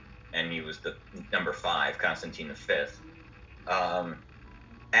Constantine, and he was the number 5, Constantine V,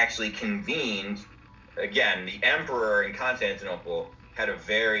 actually convened, again, the emperor in Constantinople had a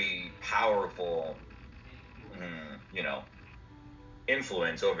very powerful,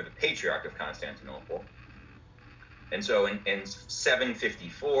 influence over the Patriarch of Constantinople. And so in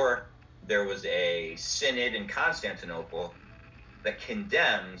 754, there was a synod in Constantinople that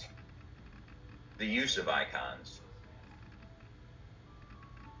condemned the use of icons.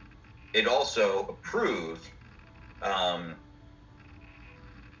 It also approved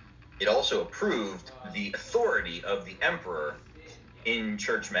the authority of the emperor in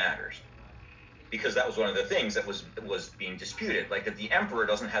church matters, because that was one of the things that was being disputed, like that the emperor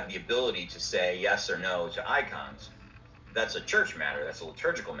doesn't have the ability to say yes or no to icons. That's a church matter, that's a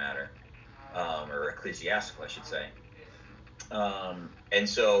liturgical matter, or ecclesiastical, I should say. And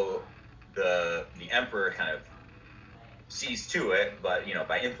so the emperor kind of sees to it, but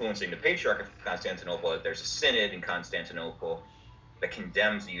by influencing the Patriarch of Constantinople, there's a synod in Constantinople that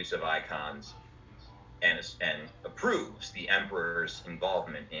condemns the use of icons and approves the emperor's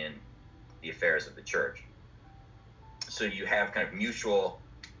involvement in the affairs of the church. So you have kind of mutual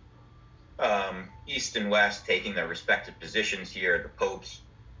East and West taking their respective positions here. The popes,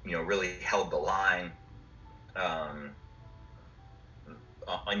 really held the line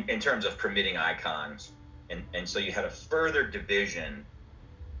in terms of permitting icons. And so you had a further division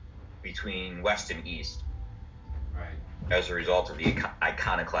between West and East, right, as a result of the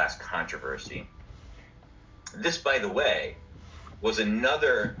iconoclast controversy. This, by the way, was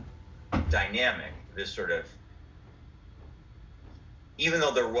another dynamic, this sort of, even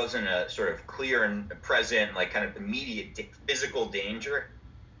though there wasn't a sort of clear and present, like kind of immediate physical danger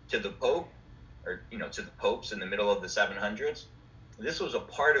to the Pope, or, to the popes in the middle of the 700s, this was a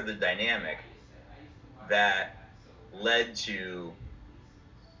part of the dynamic that led to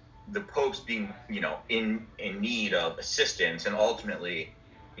the popes being, in need of assistance, and ultimately,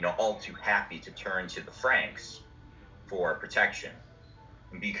 all too happy to turn to the Franks for protection,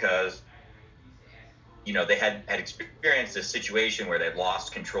 because they had experienced a situation where they'd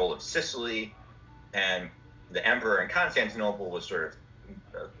lost control of Sicily, and the emperor in Constantinople was sort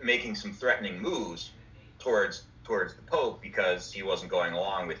of making some threatening moves towards the Pope because he wasn't going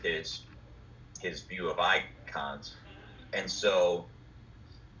along with his view of icons. And so,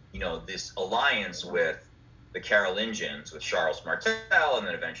 this alliance with the Carolingians, with Charles Martel, and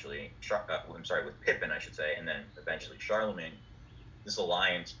then eventually, with Pippin, I should say, and then eventually Charlemagne, this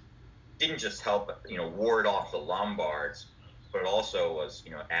alliance didn't just help, ward off the Lombards, but also was,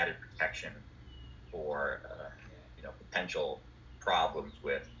 added protection for, potential problems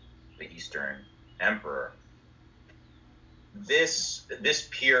with the Eastern Emperor. This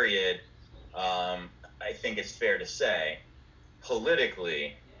period, I think it's fair to say,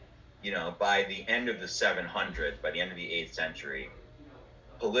 politically, by the end of the 700s, by the end of the 8th century,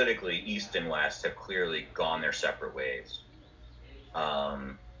 politically, East and West have clearly gone their separate ways.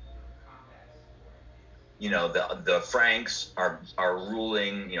 The Franks are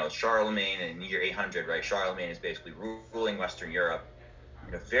ruling, Charlemagne in the year 800, right? Charlemagne is basically ruling Western Europe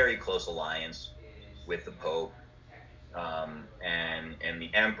in a very close alliance with the Pope, and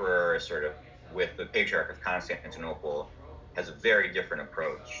the Emperor, sort of with the Patriarch of Constantinople, has a very different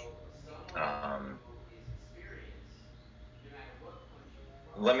approach.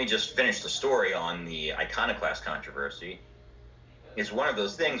 Let me just finish the story on the iconoclast controversy. It's one of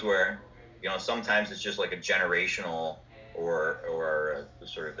those things where, sometimes it's just like a generational or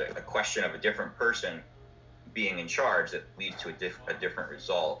sort of a question of a different person being in charge that leads to a different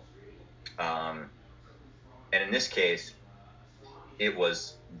result. And in this case, it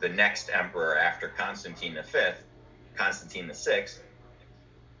was the next emperor after Constantine V, Constantine VI.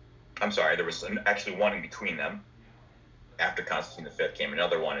 I'm sorry, there was actually one in between them. After Constantine V came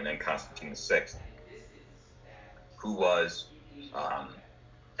another one, and then Constantine VI, who was,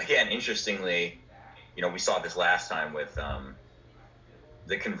 again, interestingly, we saw this last time with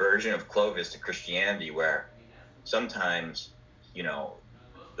the conversion of Clovis to Christianity, where sometimes,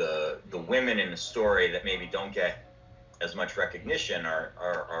 the women in the story that maybe don't get as much recognition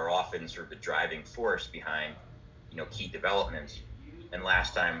are often sort of the driving force behind, key developments. And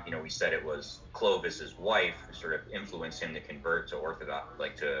last time, we said it was Clovis's wife who sort of influenced him to convert to Orthodox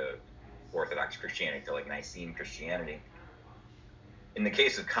Christianity, to Nicene Christianity. In the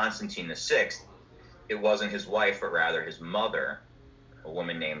case of Constantine VI, it wasn't his wife, but rather his mother, a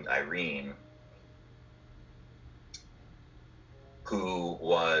woman named Irene, who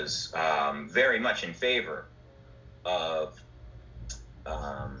was very much in favor of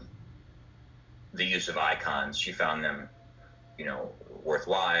the use of icons. She found them,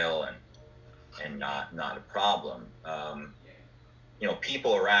 worthwhile and not a problem.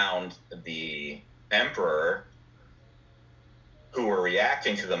 People around the emperor who were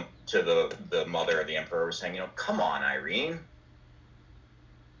reacting to the mother of the emperor were saying, come on, Irene.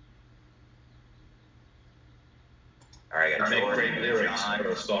 All right, I got great lyrics for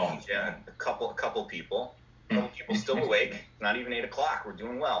a song. Yeah, a couple people still awake. Not even 8 o'clock. We're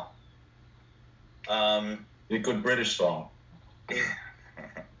doing well. A good British song.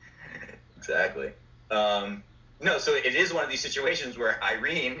 Exactly. No, so it is one of these situations where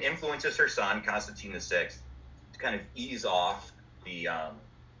Irene influences her son, Constantine VI, to kind of ease off the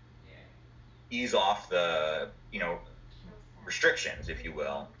restrictions, if you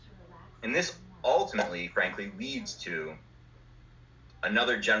will. And this ultimately, frankly, leads to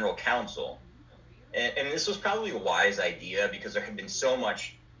another general council. And this was probably a wise idea, because there had been so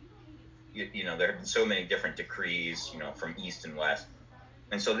much, there have been so many different decrees, from East and West.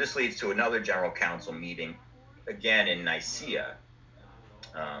 And so this leads to another general council meeting, again in Nicaea.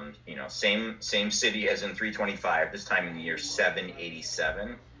 Same city as in 325, this time in the year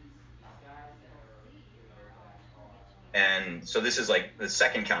 787. And so this is like the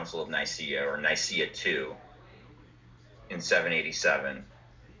Second Council of Nicaea, or Nicaea II, in 787.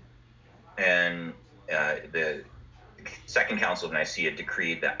 And the Second Council of Nicaea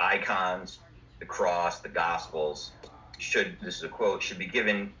decreed that icons, the cross, the Gospels should, this is a quote, should be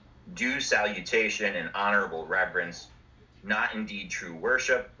given due salutation and honorable reverence, not indeed true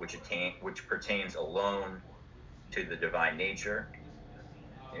worship, which pertains alone to the divine nature.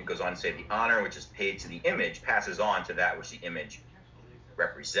 And it goes on to say, the honor which is paid to the image passes on to that which the image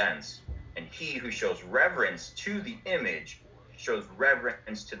represents. And he who shows reverence to the image shows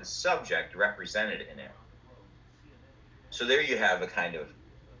reverence to the subject represented in it. So there you have a kind of,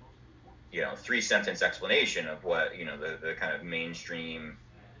 3-sentence explanation of what, the kind of mainstream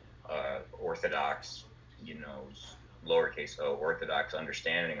Orthodox, lowercase o, Orthodox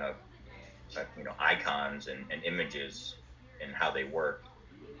understanding of icons and images and how they work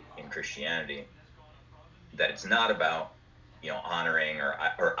in Christianity, that it's not about honoring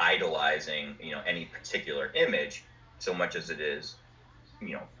or idolizing any particular image so much as it is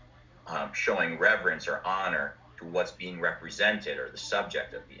showing reverence or honor to what's being represented or the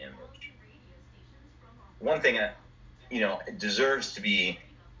subject of the image. One thing that deserves to be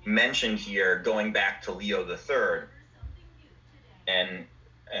mentioned here, going back to Leo III, and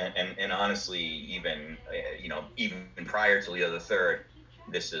honestly, even prior to Leo III,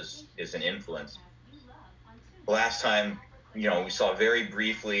 this is an influence. Last time, we saw very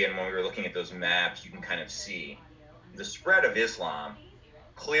briefly, and when we were looking at those maps, you can kind of see the spread of Islam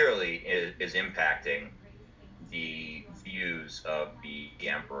clearly is impacting the views of the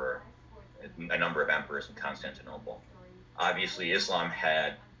emperor, a number of emperors in Constantinople. Obviously, Islam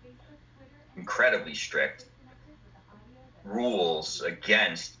had incredibly strict rules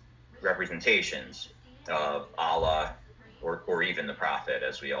against representations of Allah or even the Prophet,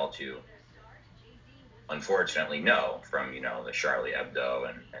 as we all too unfortunately know from the Charlie Hebdo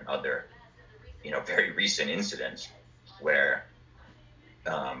and other very recent incidents where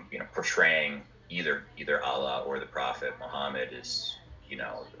portraying either Allah or the Prophet Muhammad is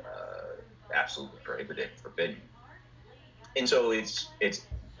absolutely forbidden. And so it's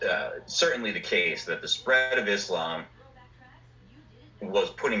certainly the case that the spread of Islam was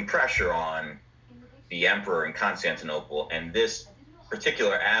putting pressure on the emperor in Constantinople, and this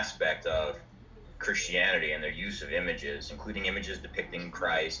particular aspect of Christianity and their use of images, including images depicting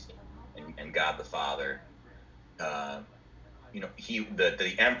Christ and God the Father, the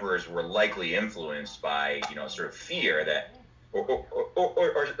emperors were likely influenced by sort of fear that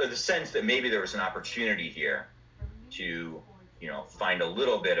or the sense that maybe there was an opportunity here to find a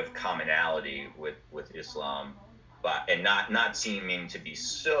little bit of commonality with Islam, but and not seeming to be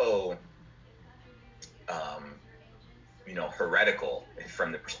so heretical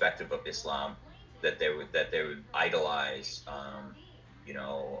from the perspective of Islam that they would idolize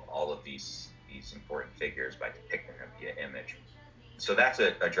all of these important figures by depicting them via image. So that's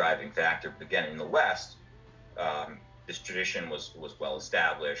a driving factor. But again, in the West, this tradition was well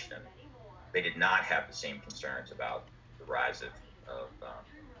established, and they did not have the same concerns about the rise of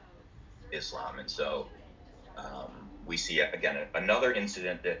Islam. And so we see again another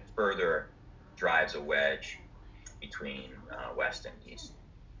incident that further drives a wedge between West and East.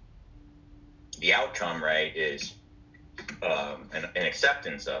 The outcome, right, is an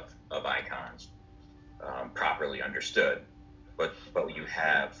acceptance of icons, properly understood, but you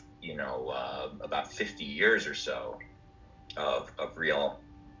have about 50 years or so of real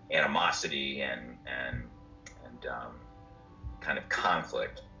animosity and kind of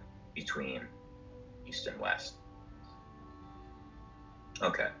conflict between East and West.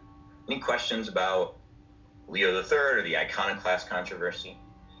 Okay. Any questions about Leo III or the iconoclast controversy?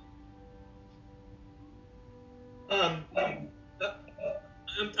 I'm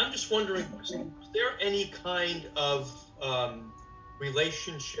just wondering, was there any kind of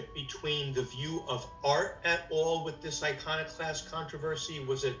relationship between the view of art at all with this iconoclast controversy?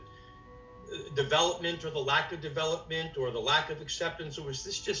 Was it development or the lack of development or the lack of acceptance, or was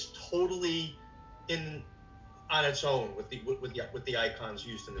this just totally on its own with the icons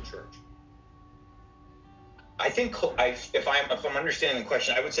used in the church? I think if I'm understanding the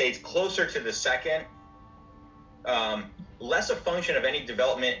question, I would say it's closer to the second. Less a function of any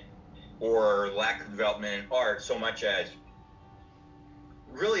development or lack of development in art, so much as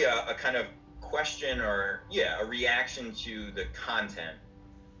really a kind of question or a reaction to the content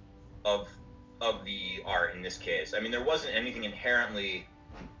of the art in this case. I mean, there wasn't anything inherently.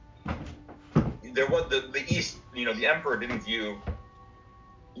 There was the East, the emperor didn't view,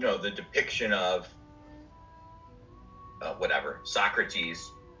 the depiction of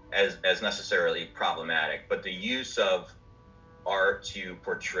Socrates as necessarily problematic, but the use of art to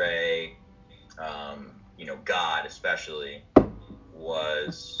portray, God especially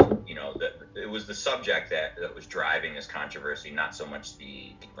was, it was the subject that was driving this controversy, not so much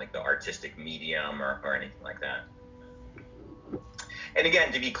the artistic medium or anything like that. And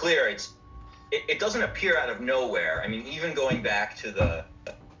again, to be clear, it doesn't appear out of nowhere. I mean, even going back to the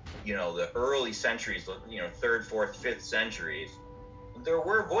early centuries, 3rd, 4th, 5th centuries, there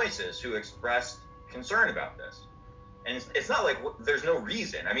were voices who expressed concern about this. And it's not like there's no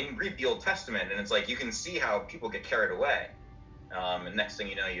reason. I mean, read the Old Testament, and it's like you can see how people get carried away. And next thing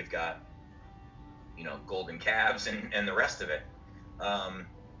you know, you've got, golden calves and the rest of it.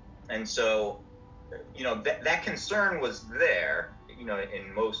 And so, that concern was there,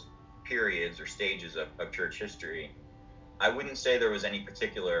 in most periods or stages of church history. I wouldn't say there was any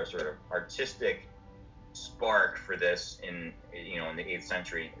particular sort of artistic spark for this in the 8th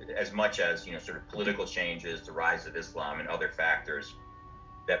century, as much as sort of political changes, the rise of Islam, and other factors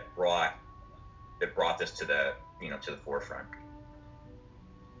that brought this to the to the forefront.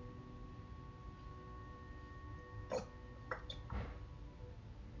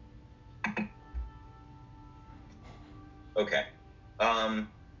 Okay.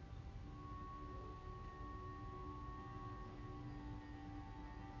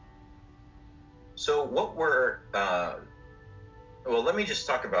 So what were well, let me just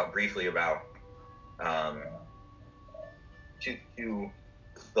talk briefly about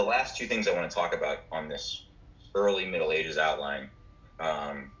the last two things I want to talk about on this early Middle Ages outline.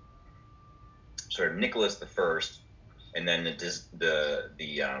 Sort of Nicholas I, and then the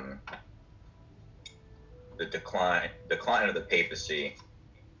decline of the papacy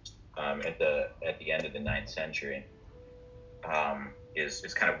at the end of the 9th century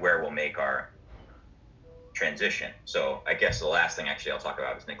is kind of where we'll make our transition. So I guess the last thing actually I'll talk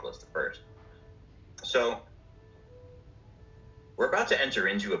about is Nicholas I. So we're about to enter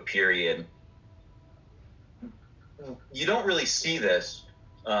into a period. You don't really see this.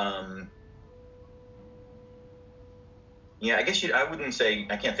 I guess I wouldn't say,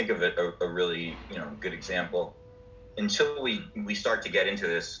 I can't think of a really good example until we start to get into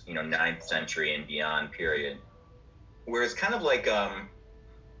this 9th century and beyond period, where it's kind of like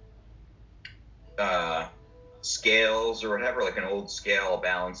scales or whatever, like an old scale, a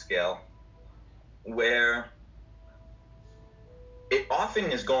balance scale, where it often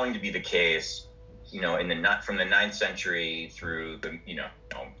is going to be the case, from the 9th century through the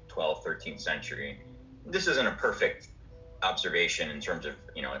 12th, 13th century. This isn't a perfect observation in terms of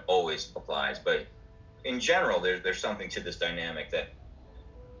it always applies, but in general there's something to this dynamic that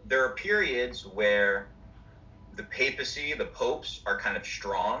there are periods where the papacy, the popes, are kind of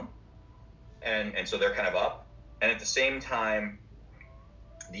strong, and so they're kind of up, and at the same time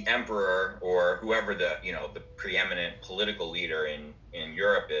the emperor or whoever the preeminent political leader in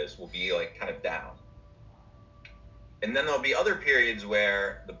Europe will be like kind of down. And then there'll be other periods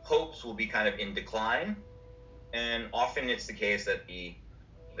where the popes will be kind of in decline, and often it's the case that the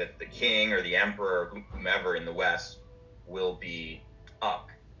king or the emperor or whomever in the West will be up.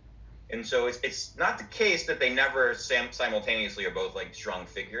 And so it's not the case that they never simultaneously are both like strong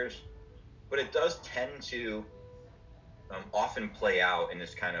figures, but it does tend to often play out in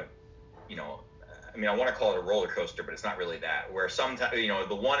this kind of, I want to call it a roller coaster, but it's not really that, where sometimes,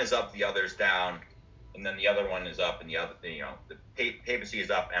 the one is up, the other's down, and then the other one is up, and the other, the papacy is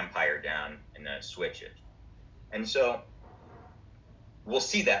up, empire down, and then it switches. And so we'll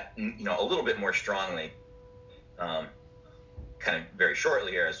see that, a little bit more strongly, kind of very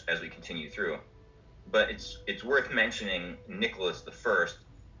shortly here as we continue through. But it's worth mentioning Nicholas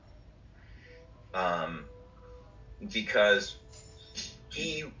I, because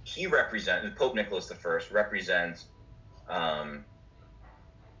he represents, Pope Nicholas I represents a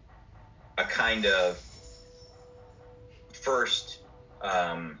kind of first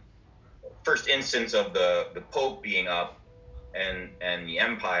instance of the Pope being up and the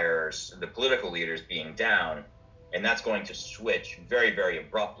empires, the political leaders, being down, and that's going to switch very, very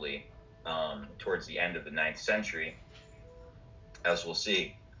abruptly towards the end of the 9th century, as we'll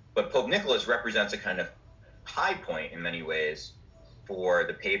see. But Pope Nicholas represents a kind of high point in many ways for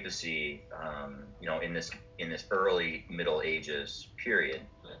the papacy, in this early Middle Ages period.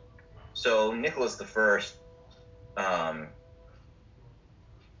 So Nicholas I,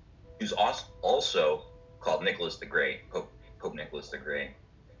 who's also called Nicholas the Great, Pope Nicholas the Great,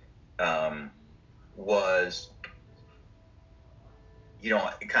 was,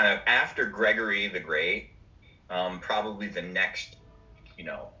 kind of after Gregory the Great, probably the next,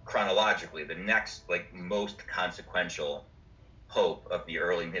 chronologically, the next like most consequential pope of the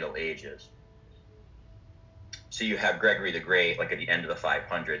early Middle Ages. So you have Gregory the Great, like at the end of the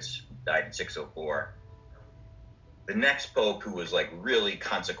 500s, died in 604. The next pope who was like really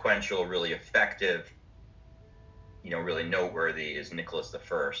consequential, really effective, really noteworthy, is Nicholas I.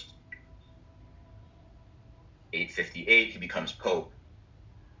 858, he becomes pope.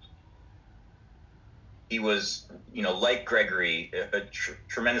 He was, like Gregory,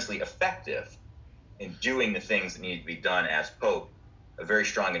 tremendously effective in doing the things that needed to be done as pope, a very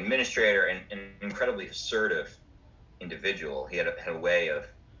strong administrator, and an incredibly assertive individual. He had a way of,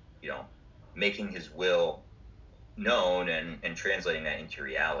 making his will known and translating that into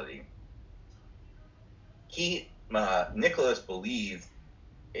reality. Nicholas believed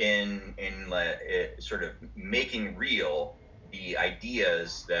in sort of making real the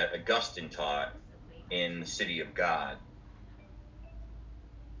ideas that Augustine taught in the City of God.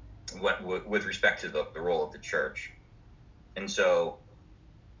 with respect to the role of the church. And so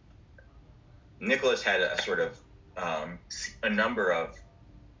Nicholas had a sort of a number of,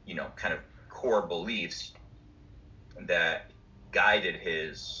 kind of core beliefs that guided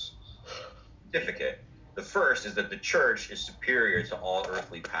his certificate. The first is that the church is superior to all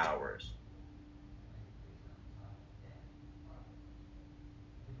earthly powers.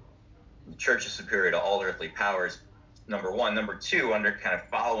 The church is superior to all earthly powers, number one. Number two, under kind of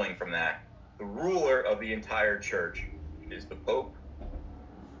following from that, the ruler of the entire church is the Pope.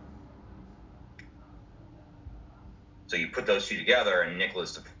 So you put those two together, and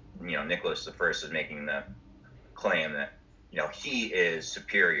Nicholas I is making the claim that, he is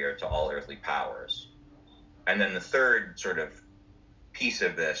superior to all earthly powers. And then the third sort of piece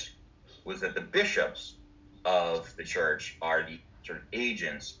of this was that the bishops of the church are the sort of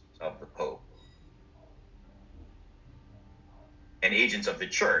agents of the Pope. And agents of the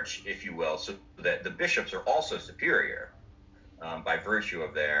church, if you will, so that the bishops are also superior by virtue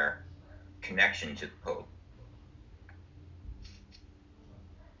of their connection to the Pope.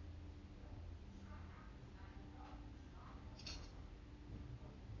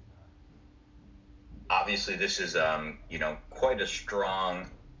 Obviously, this is, quite a strong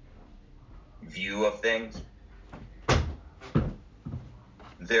view of things.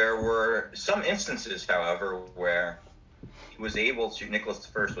 There were some instances, however, where Nicholas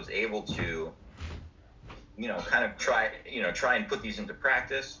I was able to, kind of try and put these into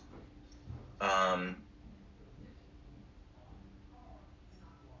practice.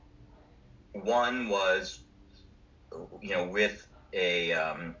 One was, with a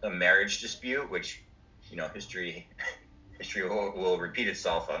marriage dispute, which, history will repeat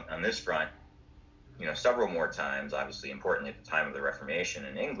itself on this front, several more times, obviously importantly at the time of the Reformation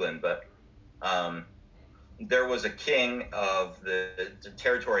in England, but there was a king of the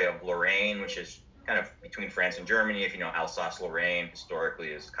territory of Lorraine, which is kind of between France and Germany. If you know, Alsace-Lorraine historically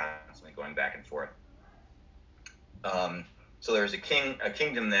is constantly going back and forth. So there was a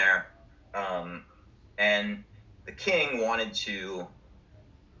kingdom there, and the king wanted to,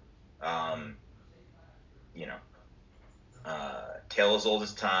 tale as old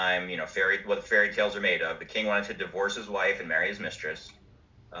as time, what fairy tales are made of. The king wanted to divorce his wife and marry his mistress.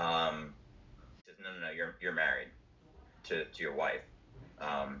 He says, no, you're married to your wife.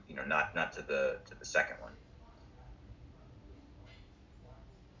 Not to the second one.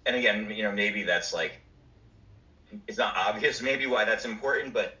 And again, maybe that's like, it's not obvious maybe why that's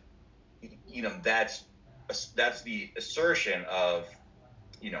important, but that's the assertion of,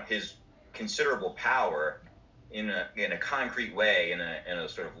 his considerable power in a concrete way, in a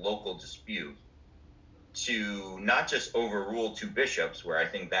sort of local dispute, to not just overrule two bishops, where I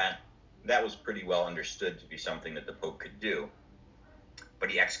think that was pretty well understood to be something that the Pope could do, but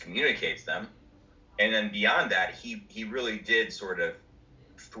he excommunicates them. And then beyond that, he really did sort of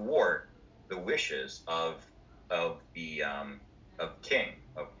thwart the wishes of the king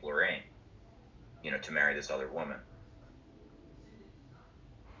of Lorraine, to marry this other woman.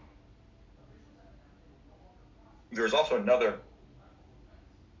 There was also another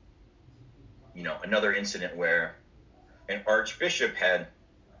incident where an archbishop had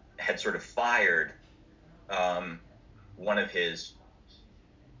sort of fired one of his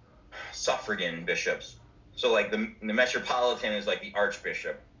suffragan bishops. So like the metropolitan is like the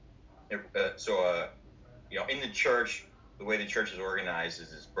archbishop. In the church, the way the church is organized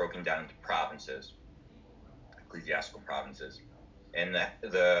is broken down into provinces, ecclesiastical provinces. And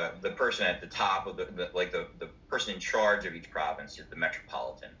the person at the top of the person in charge of each province is the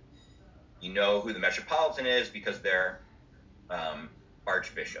metropolitan. You know who the metropolitan is because they're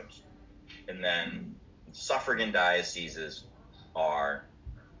archbishops. And then suffragan dioceses are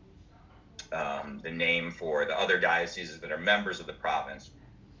the name for the other dioceses that are members of the province,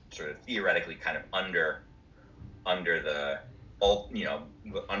 sort of theoretically kind of under the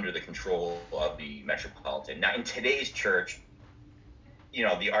control of the metropolitan. Now, in today's church,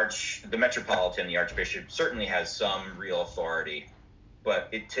 the metropolitan, the archbishop, certainly has some real authority,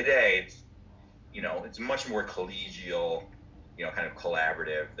 but today it's much more collegial, kind of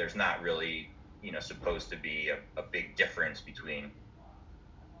collaborative. There's not really, supposed to be a big difference between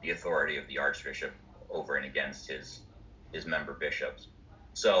the authority of the archbishop over and against his member bishops.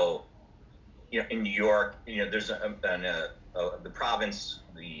 So, in New York, there's the province,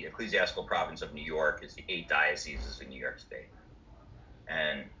 the ecclesiastical province of New York is the 8 dioceses in New York State.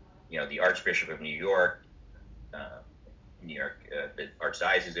 And, the Archbishop of New York, the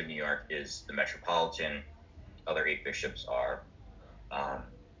Archdiocese of New York is the metropolitan. Other 8 bishops are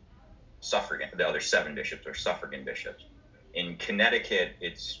suffragan. The other 7 bishops are suffragan bishops. In Connecticut,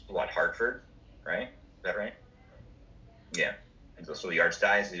 it's Hartford, right? Is that right? Yeah. And so the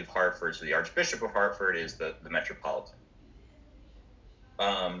Archdiocese of Hartford, so the Archbishop of Hartford is the Metropolitan.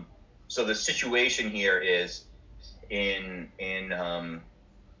 So the situation here is in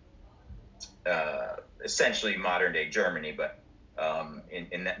essentially modern day Germany, but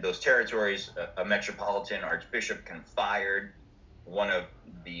in those territories, a metropolitan archbishop kind of fired one of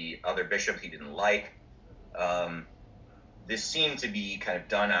the other bishops he didn't like. This seemed to be kind of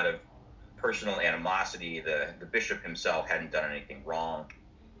done out of personal animosity. The bishop himself hadn't done anything wrong.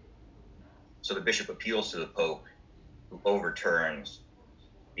 So the bishop appeals to the Pope, who overturns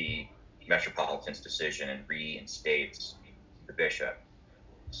the metropolitan's decision and reinstates the bishop.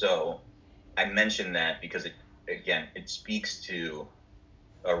 So I mention that because it speaks to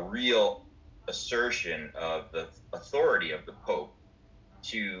a real assertion of the authority of the Pope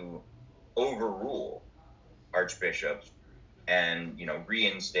to overrule archbishops and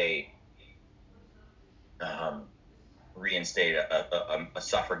reinstate a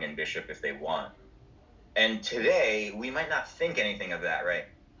suffragan bishop if they want. And today we might not think anything of that, right?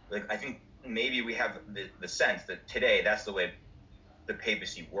 Like, I think maybe we have the sense that today that's the way the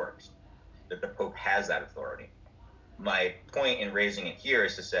papacy works, that the Pope has that authority. My point in raising it here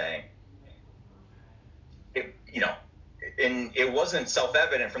is to say, it wasn't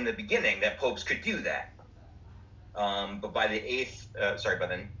self-evident from the beginning that popes could do that. But by the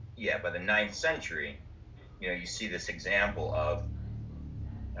 9th century, you see this example of,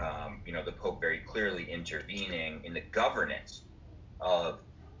 the Pope very clearly intervening in the governance of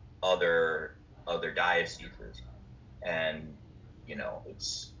other dioceses, and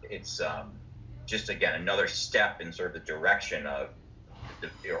it's just again another step in sort of the direction of,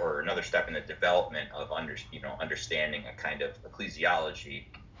 or another step in the development of understanding a kind of ecclesiology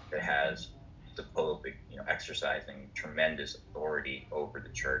that has the Pope, exercising tremendous authority over the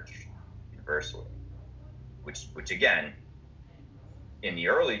Church universally, which again, in the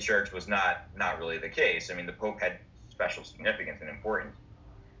early Church was not really the case. I mean, the Pope had special significance and importance,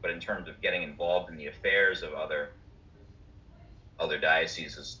 but in terms of getting involved in the affairs of other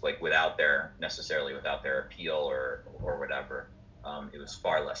dioceses, like without their appeal or whatever, it was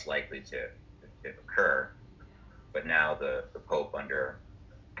far less likely to occur. But now the Pope, under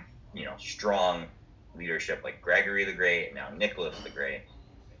strong leadership like Gregory the Great and now Nicholas the Great,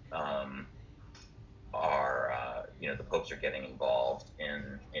 the popes are getting involved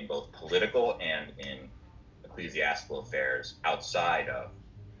in both political and in ecclesiastical affairs outside of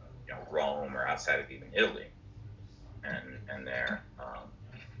Rome or outside of even Italy, and they're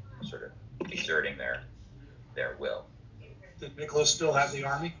sort of exerting their will. Did Nicholas still have the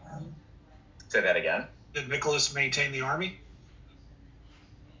army? Say that again. Did Nicholas maintain the army?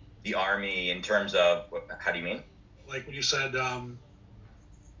 The army in terms of, how do you mean? Like when you said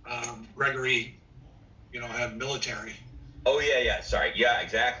Gregory, had military. Oh yeah. Sorry. Yeah,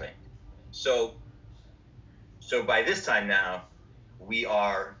 exactly. So by this time now, we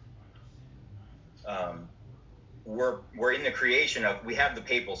are we're in the creation of, we have the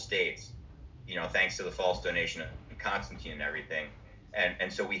papal states, thanks to the false donation of Constantine and everything,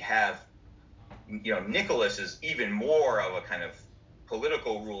 and so we have, Nicholas is even more of a kind of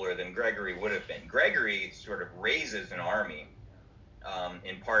political ruler than Gregory would have been. Gregory sort of raises an army,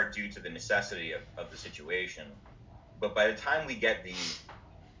 in part due to the necessity of the situation. But by the time we get the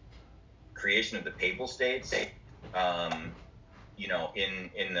creation of the papal states, in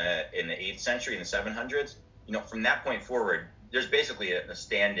the 8th century, in the 700s, from that point forward, there's basically a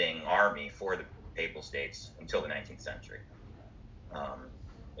standing army for the papal states until the 19th century.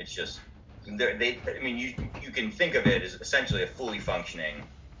 It's just, you can think of it as essentially a fully functioning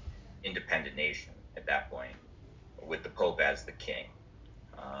independent nation at that point, with the Pope as the king.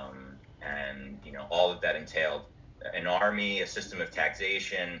 And all that entailed: an army, a system of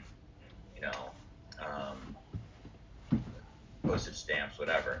taxation, postage stamps,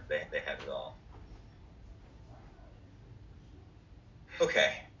 whatever. They had it all.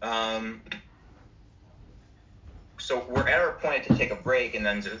 Okay. So we're at our point to take a break, and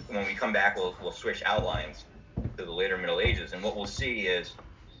then when we come back, we'll switch outlines to the later Middle Ages, and what we'll see is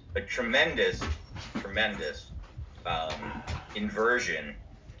a tremendous inversion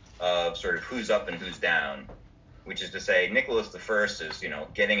of sort of who's up and who's down, which is to say, Nicholas I is,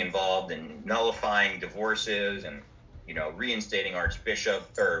 getting involved in nullifying divorces and, reinstating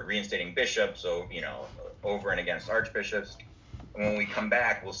bishops, so, over and against archbishops. And when we come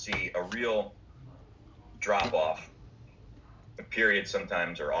back, we'll see a real drop off, a period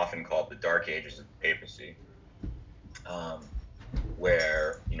sometimes or often called the Dark Ages of the papacy,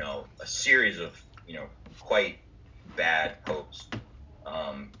 where, a series of, quite bad popes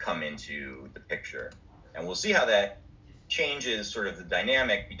come into the picture. And we'll see how that changes sort of the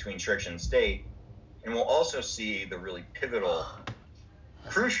dynamic between church and state. And we'll also see the really pivotal,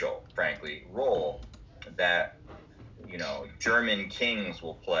 crucial, frankly, role that, German kings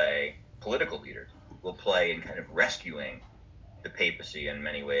will play, political leaders will play in kind of rescuing the papacy in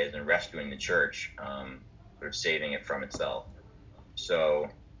many ways and rescuing the church, sort of saving it from itself. So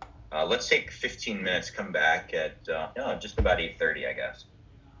let's take 15 minutes, come back at just about 8:30, I guess.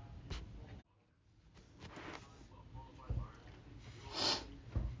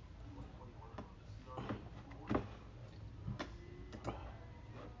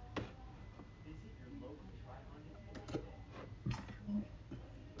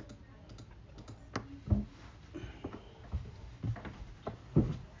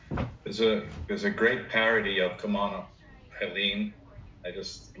 There's a great parody of Come On Eileen. I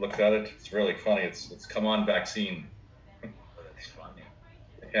just looked at it. It's really funny. It's Come On Vaccine. Oh, that's funny.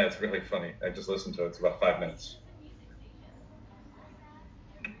 Yeah, it's really funny. I just listened to it. It's about 5 minutes.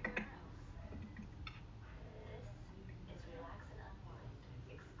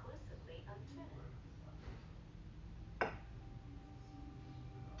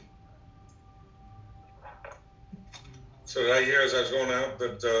 So did I hear as I was going out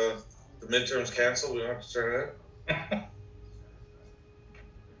that the midterm's canceled? We don't have to turn it in?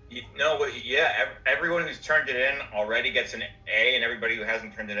 Everyone who's turned it in already gets an A, and everybody who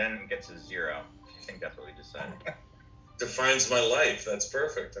hasn't turned it in gets a 0. I think that's what we decided. Defines my life. That's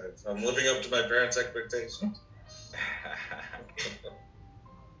perfect. I'm living up to my parents' expectations.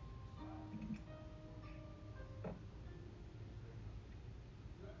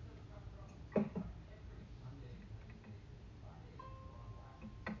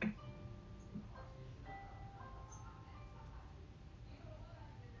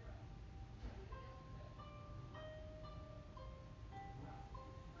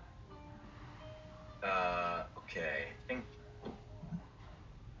 Okay,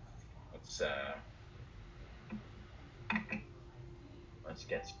 I think let's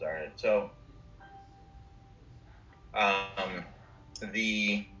get started. So,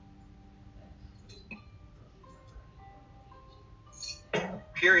 the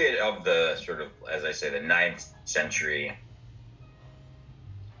period of the sort of, as I say, the 9th century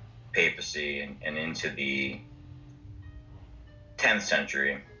papacy and into the 10th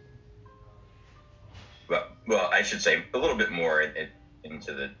century, well, I should say a little bit more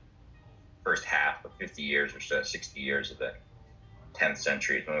into the first half of 50 years or so, 60 years of the 10th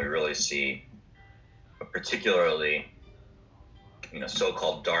century is when we really see a particularly,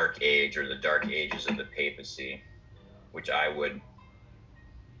 so-called dark age or the dark ages of the papacy, which I would,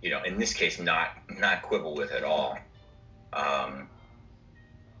 in this case, not quibble with at all. There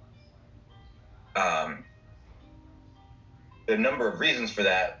are a number of reasons for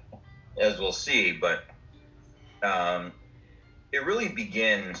that, as we'll see, but it really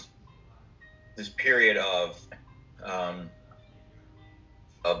begins this period of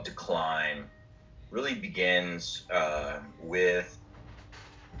decline. Really begins with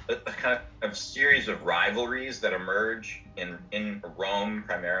a kind of series of rivalries that emerge in Rome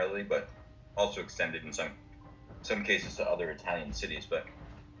primarily, but also extended in some cases to other Italian cities. But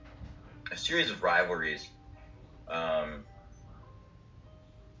a series of rivalries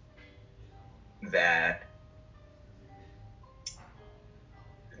that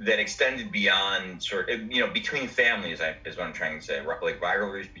extended beyond sort of, between families, is what I'm trying to say. Like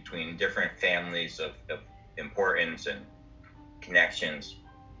rivalries between different families of importance and connections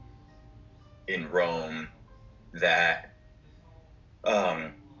in Rome that,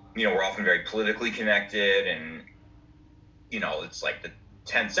 were often very politically connected. And, it's like the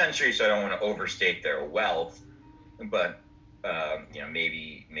 10th century, so I don't want to overstate their wealth, but,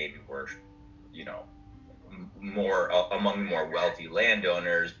 maybe we're, more among more wealthy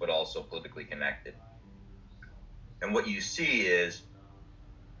landowners, but also politically connected. And what you see is,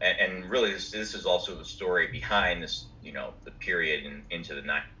 and really this is also the story behind this, the period into the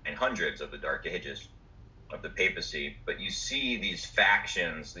 900s of the Dark Ages of the papacy. But you see these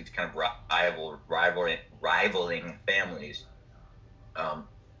factions, these kind of rivaling families,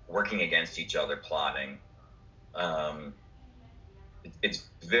 working against each other, plotting. It's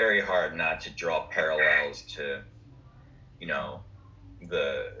very hard not to draw parallels to,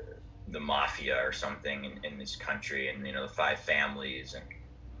 the mafia or something in this country, and the 5 families, and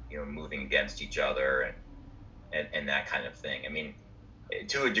moving against each other and that kind of thing. I mean,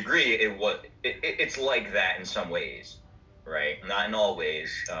 to a degree, it's like that in some ways, right? Not in all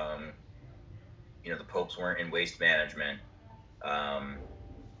ways. The popes weren't in waste management,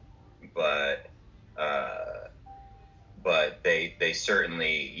 but they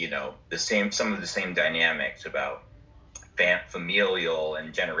certainly, some of the same dynamics about familial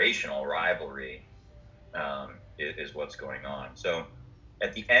and generational rivalry is what's going on. So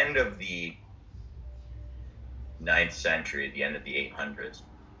at the end of the 9th century, at the end of the 800s,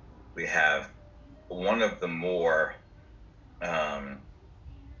 we have one of the more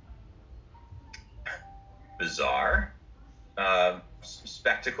bizarre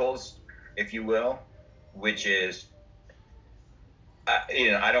spectacles, if you will, which is,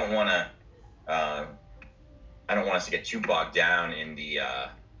 I don't want us to get too bogged down in the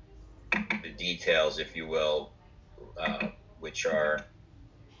details, if you will, which are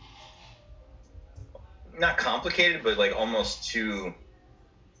not complicated, but like almost too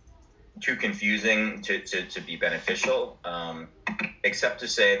confusing to be beneficial, except to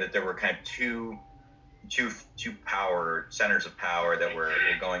say that there were kind of two power centers of power that were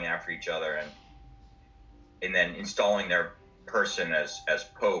going after each other, and then installing their person as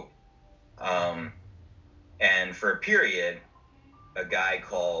Pope. And for a period, a guy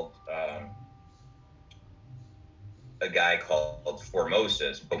called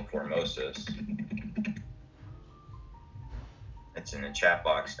Formosus, Pope Formosus, it's in the chat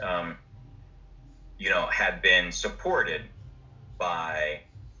box, had been supported by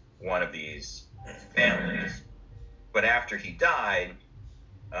one of these families. But after he died,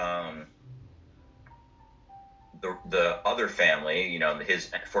 the other family, his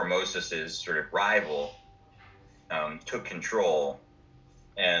Formosus's sort of rival, took control,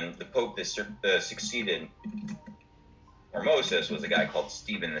 and the Pope that succeeded Formosus was a guy called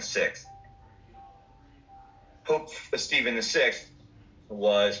Stephen VI. Pope Stephen VI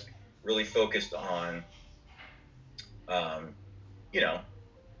was really focused on,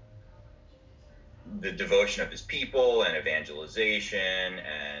 the devotion of his people and evangelization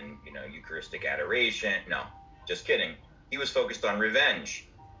and, Eucharistic adoration. No, just kidding. He was focused on revenge.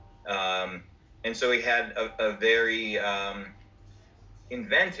 And so he had a very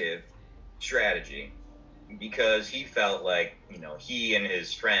inventive strategy, because he felt like, he and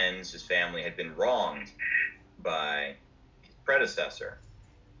his friends, his family, had been wronged by his predecessor.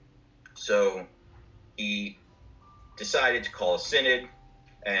 So he decided to call a synod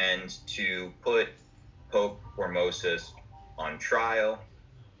and to put Pope Formosus on trial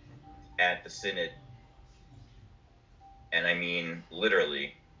at the synod. And I mean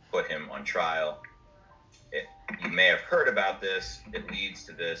literally put him on trial. You may have heard about this. It leads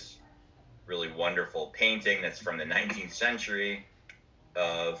to this really wonderful painting that's from the 19th century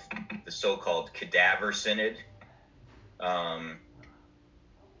of the so-called Cadaver Synod,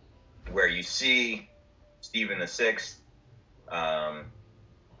 where you see Stephen VI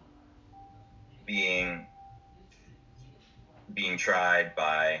being tried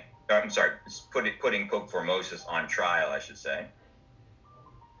by, putting Pope Formosus on trial, I should say.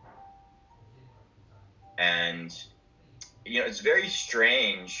 And, it's very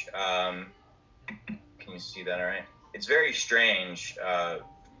strange. Can you see that all right? It's very strange.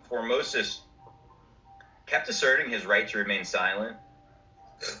 Formosus kept asserting his right to remain silent,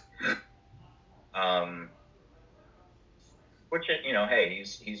 which, hey,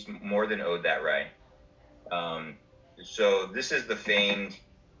 he's more than owed that right. So this is the famed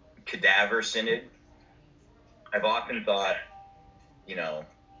Cadaver Synod. I've often thought,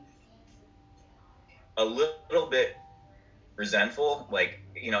 a little bit resentful, like,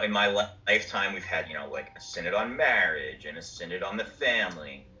 in my lifetime, we've had, like a synod on marriage and a synod on the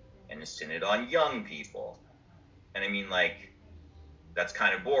family and a synod on young people. And I mean, like, that's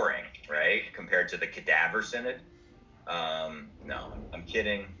kind of boring, right? Compared to the Cadaver Synod. No, I'm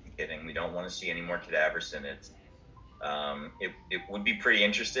kidding. We don't want to see any more Cadaver Synods. It would be pretty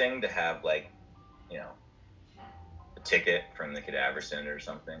interesting to have, like, a ticket from the Cadaver Synod or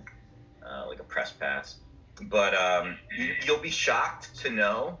something, like a press pass. But you'll be shocked to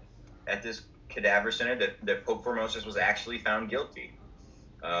know at this Cadaver Synod that Pope Formosus was actually found guilty.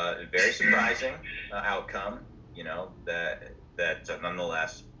 Very surprising outcome, that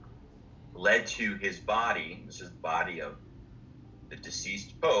nonetheless led to his body. This is the body of the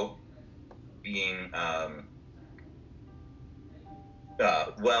deceased Pope being,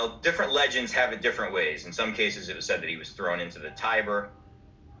 different legends have it different ways. In some cases, it was said that he was thrown into the Tiber.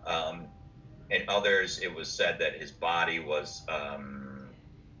 In others, it was said that his body was,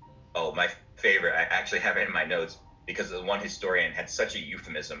 my favorite, I actually have it in my notes, because the one historian had such a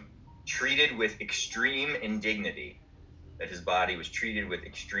euphemism, treated with extreme indignity, that his body was treated with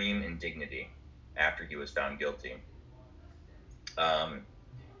extreme indignity after he was found guilty.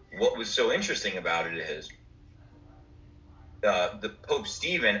 What was so interesting about it is the Pope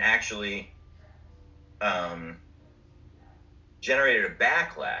Stephen actually generated a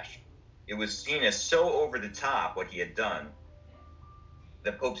backlash. It was seen as so over the top what he had done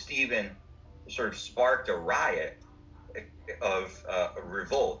that Pope Stephen sort of sparked a riot of a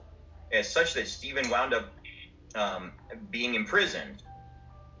revolt, as such that Stephen wound up being imprisoned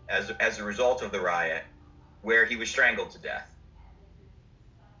as a result of the riot, where he was strangled to death.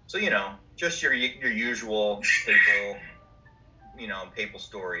 So, just your usual papal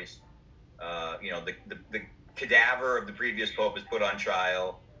stories. The cadaver of the previous pope is put on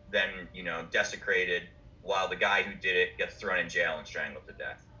trial, then, desecrated, while the guy who did it gets thrown in jail and strangled to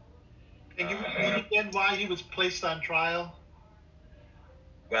death. Can you repeat again why he was placed on trial?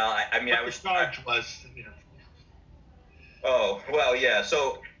 Well, What the charge was. Oh, well, yeah.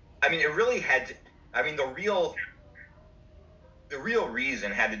 So, it really had to, the real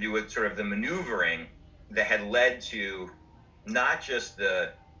reason had to do with sort of the maneuvering that had led to not just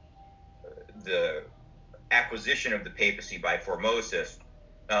the acquisition of the papacy by Formosus,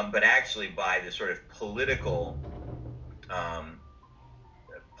 but actually by the sort of political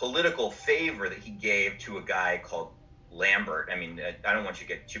favor that he gave to a guy called Lambert. I don't want you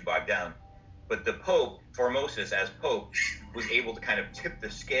to get too bogged down, but the Pope, Formosus as Pope, was able to kind of tip the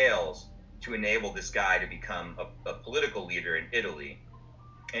scales to enable this guy to become a political leader in Italy.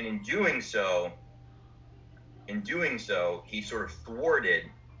 And in doing so, he sort of thwarted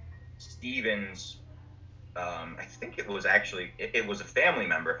Stephen's, I think it was a family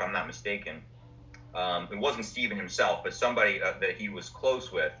member, if I'm not mistaken. It wasn't Stephen himself, but somebody that he was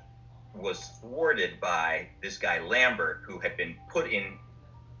close with was thwarted by this guy Lambert, who had been put in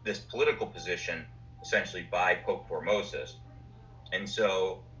this political position essentially by Pope Formosus. And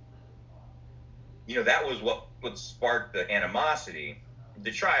so, that was what sparked the animosity.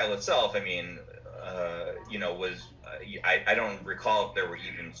 The trial itself, was, I don't recall if there were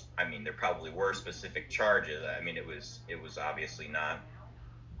even, there probably were specific charges. It was obviously not,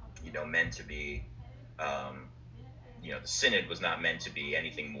 meant to be, the synod was not meant to be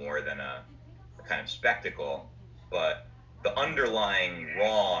anything more than a kind of spectacle, but the underlying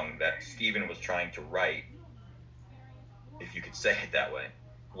wrong that Stephen was trying to right, if you could say it that way,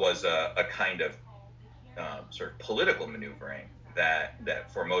 was a kind of sort of political maneuvering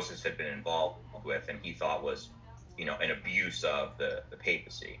that Formosus had been involved with, and he thought was, an abuse of the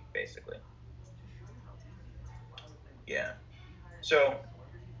papacy, basically. Yeah. So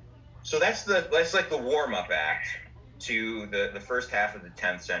that's like the warm-up act to the first half of the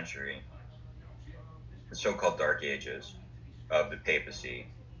 10th century, the so-called Dark Ages of the papacy,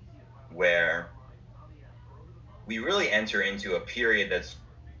 where we really enter into a period that's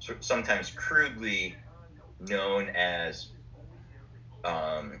sometimes crudely known as,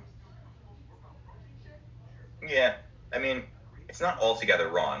 it's not altogether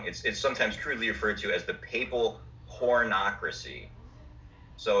wrong. It's sometimes crudely referred to as the papal pornocracy.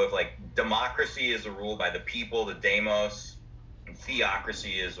 So if democracy is a rule by the people, the demos, and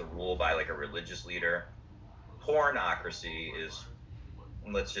theocracy is a rule by a religious leader, pornocracy is,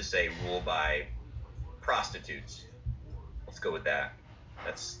 let's just say, ruled by prostitutes. Let's go with that.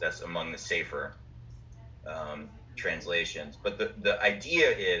 That's among the safer translations. But the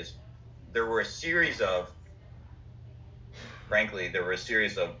idea is there were a series of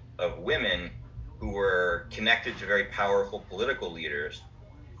women who were connected to very powerful political leaders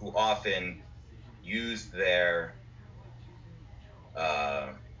who often used their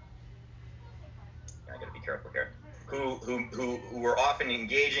I gotta be careful here. Who were often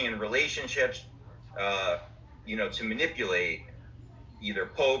engaging in relationships, to manipulate either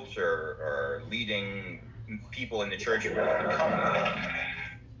popes or leading people in the church who were becoming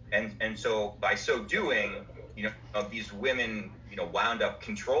popes. And so by so doing, these women, wound up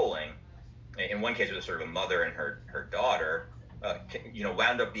controlling. In one case, it was sort of a mother and her daughter,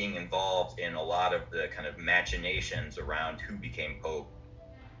 wound up being involved in a lot of the kind of machinations around who became pope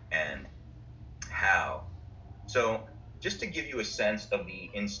and how. So just to give you a sense of the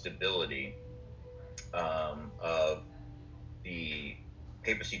instability of the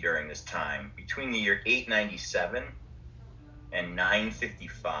papacy during this time, between the year 897 and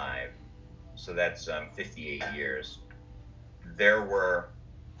 955, so that's 58 years, there were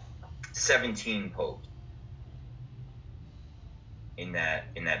 17 popes in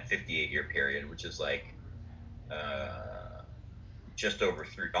that 58-year period, which is just over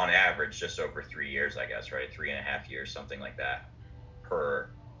on average, just over 3 years, I guess, right? 3.5 years, something like that,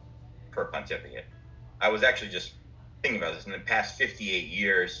 per pontificate. I was actually just thinking about this. In the past 58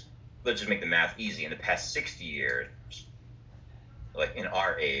 years, let's just make the math easy. In the past 60 years, in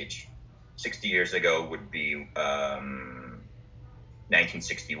our age, 60 years ago would be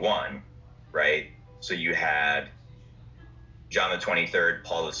 1961, right? So you had John the 23rd,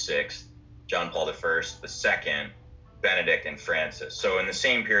 Paul the 6th, John Paul the 1st, the 2nd, Benedict, and Francis. So in the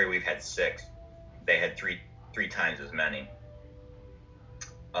same period, we've had 6. They had three times as many.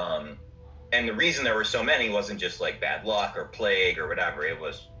 And the reason there were so many wasn't just like bad luck or plague or whatever. It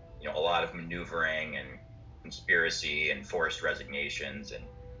was, a lot of maneuvering and conspiracy and forced resignations and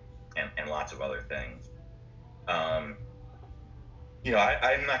lots of other things. I'm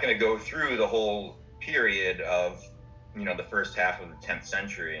not going to go through the whole period of, the first half of the 10th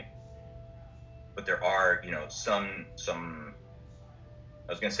century, but there are, some, I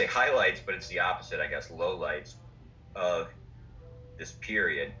was going to say highlights, but it's the opposite, I guess, lowlights of this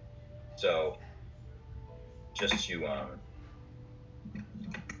period. So just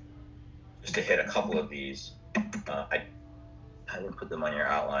to hit a couple of these, I didn't put them on your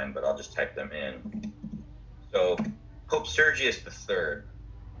outline, but I'll just type them in. So Pope Sergius III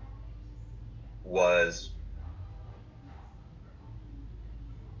was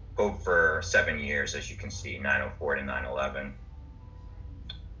Pope for 7 years, as you can see, 904 to 911.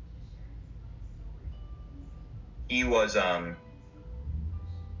 He was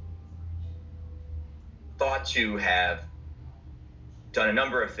thought to have done a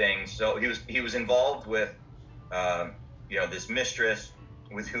number of things. So he was involved with this mistress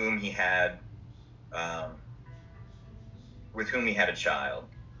with whom he had a child.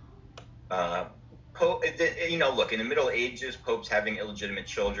 Look, in the Middle Ages, popes having illegitimate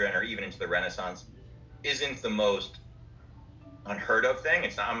children, or even into the Renaissance, isn't the most unheard of thing.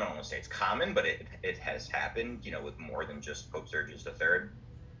 It's not, I'm not going to say it's common, but it has happened, with more than just Pope Sergius III.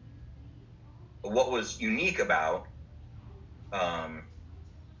 But what was unique about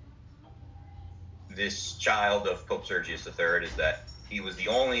this child of Pope Sergius III is that he was the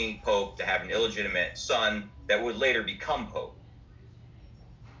only pope to have an illegitimate son that would later become pope,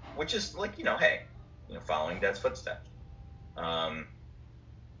 which is like, following Dad's footsteps.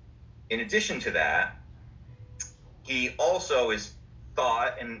 In addition to that, he also is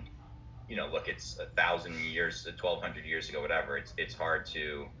thought, and look, it's 1,000 years, 1,200 years ago, whatever. It's hard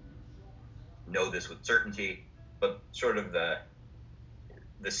to know this with certainty, but sort of the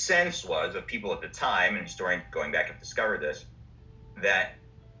sense was of people at the time, and historians going back have discovered this, that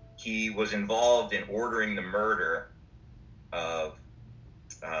he was involved in ordering the murder of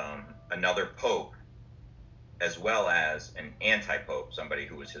another pope, as well as an anti-pope, somebody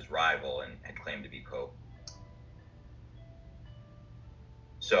who was his rival and had claimed to be pope.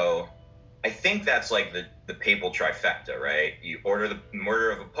 So I think that's like the papal trifecta, right? You order the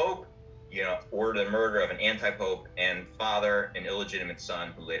murder of a pope, order the murder of an anti-pope, and father an illegitimate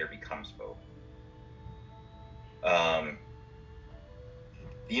son who later becomes pope.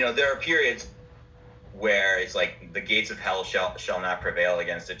 There are periods where it's like the gates of hell shall not prevail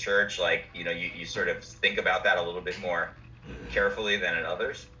against the church. Like, you sort of think about that a little bit more carefully than at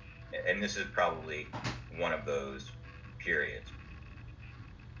others. And this is probably one of those periods.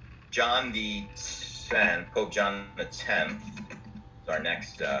 John the 10th, Pope John the 10th, is our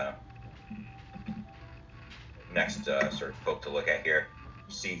next sort of pope to look at here.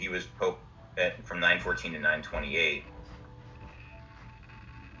 You see, he was pope from 914 to 928.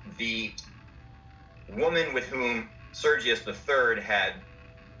 The woman with whom Sergius III had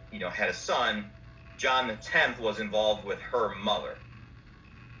a son, John the 10th, was involved with her mother.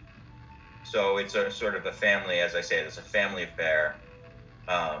 So it's a sort of a family, as I say, it's a family affair,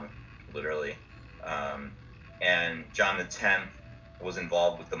 literally. And John the 10th was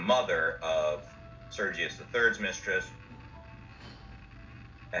involved with the mother of Sergius III's mistress,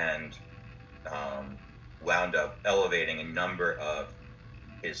 and wound up elevating a number of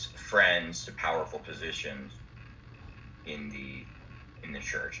his friends to powerful positions in the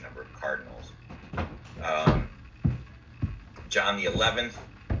church, a number of cardinals. John the 11th,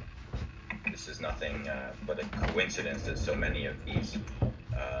 this is nothing but a coincidence that so many of these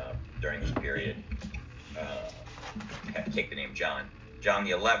during this period take the name John. John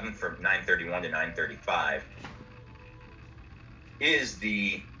the 11th, from 931 to 935, is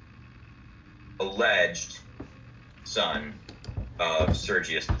the alleged son of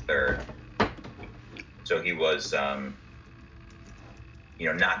Sergius III. So he was, not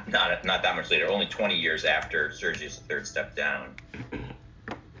that much later. Only 20 years after Sergius III stepped down,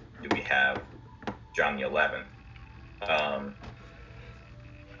 do we have John the 11th.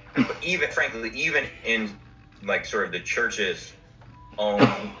 But even in like sort of the church's own,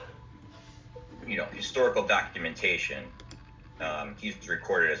 historical documentation, he's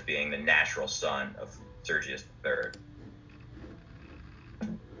recorded as being the natural son of Sergius III.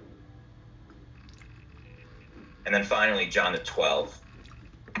 And then finally, John the 12th.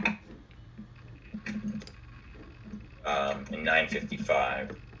 in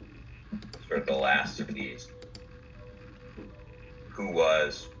 955, sort of the last of these, who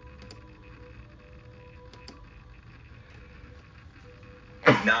was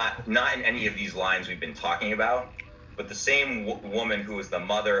not in any of these lines we've been talking about, but the same woman who was the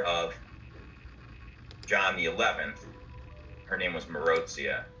mother of John the 11th. Her name was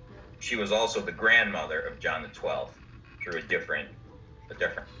Marozia. She was also the grandmother of John the 12th through a different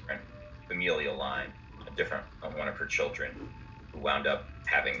familial line, a different one of her children, who wound up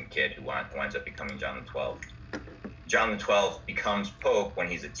having a kid who winds up becoming John the 12th. John the 12th becomes Pope when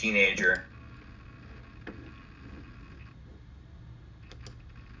he's a teenager.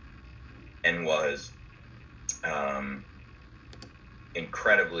 And was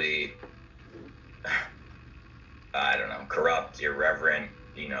incredibly, corrupt, irreverent,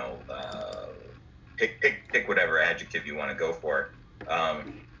 pick whatever adjective you want to go for.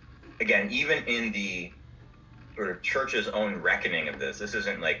 Again, even in the sort of church's own reckoning of this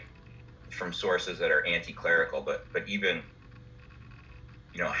isn't like from sources that are anti-clerical, but even,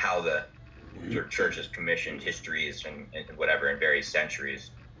 how the sort of church has commissioned histories and whatever in various centuries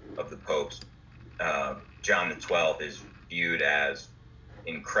of the popes. John the 12th is viewed as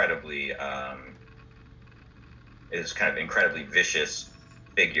incredibly vicious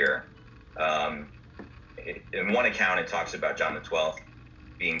figure. In one account, it talks about John the 12th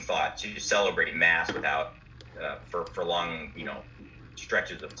being thought to celebrate Mass without, for long,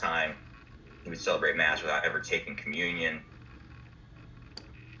 stretches of time. He would celebrate Mass without ever taking communion.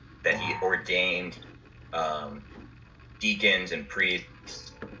 That he ordained deacons and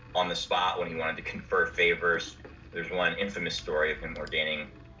priests on the spot when he wanted to confer favors. There's one infamous story of him ordaining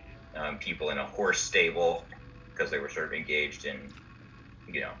people in a horse stable because they were sort of engaged in,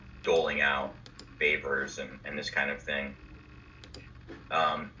 doling out favors and this kind of thing.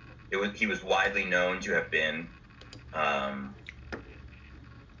 He was widely known to have been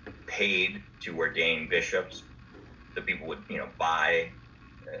paid to ordain bishops. So people would, buy,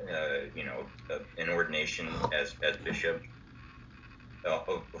 an ordination as bishop.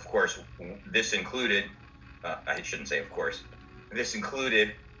 Of course, this included, I shouldn't say of course, this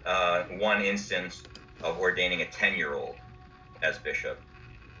included one instance of ordaining a 10-year-old as bishop.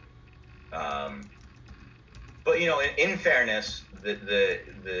 But in fairness,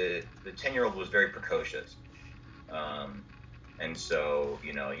 the 10-year-old was very precocious, and so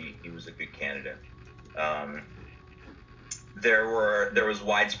he was a good candidate. There was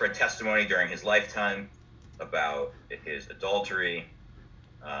widespread testimony during his lifetime about his adultery.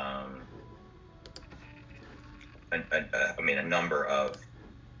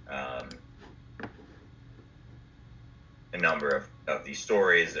 A number of these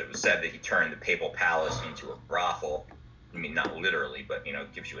stories. It was said that he turned the papal palace into a brothel. I mean, not literally, but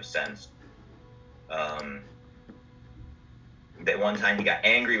gives you a sense. That one time he got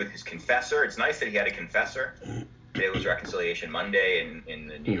angry with his confessor. It's nice that he had a confessor. It was Reconciliation Monday in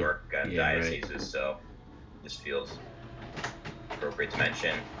the New York dioceses, right. So this feels appropriate to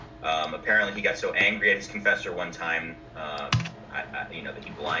mention. Apparently, he got so angry at his confessor one time, that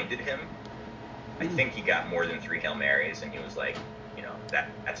he blinded him. I think he got more than 3 Hail Marys, and he was like,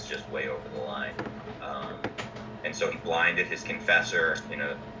 that's just way over the line. And so he blinded his confessor in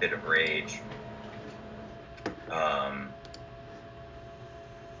a bit of rage.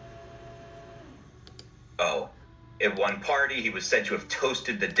 At one party, he was said to have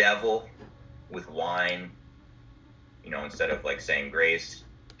toasted the devil with wine, instead of like saying grace,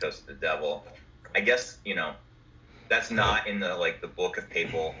 toasted the devil. I guess, that's not in the book of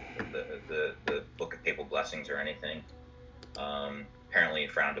papal, the book of papal blessings or anything. Apparently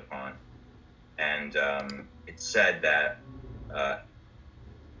frowned upon. And it's said that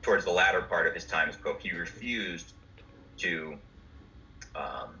towards the latter part of his time as Pope, he refused to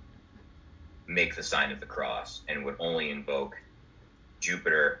make the sign of the cross and would only invoke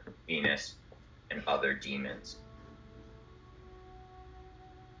Jupiter, Venus, and other demons.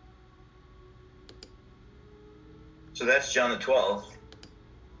 So that's John the 12th.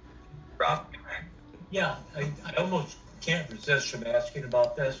 Rob? Yeah, I almost can't resist from asking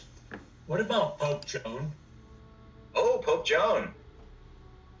about this. What about Pope Joan? Oh, Pope Joan.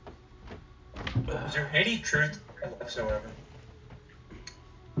 Is there any truth whatsoever?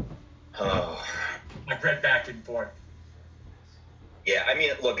 Oh. I've read back and forth. Yeah, I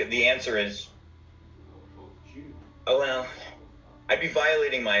mean, look, the answer is, I'd be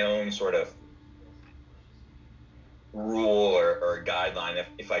violating my own sort of rule or guideline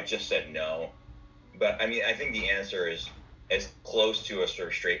if I just said no. But I mean, I think the answer is as close to a sort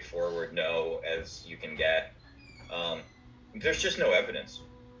of straightforward no as you can get. There's just no evidence.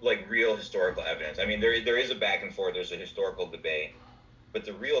 like real historical evidence. I mean, there is a back and forth. There's a historical debate, but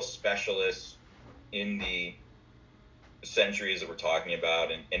the real specialists in the centuries that we're talking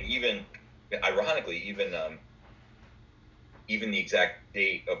about, and even ironically, even the exact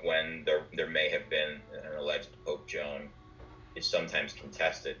date of when there may have been an alleged Pope Joan is sometimes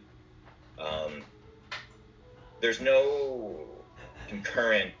contested. There's no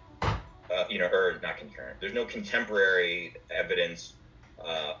concurrent, or not concurrent. There's no contemporary evidence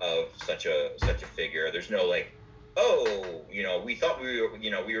of such a figure. There's no like, oh, we thought we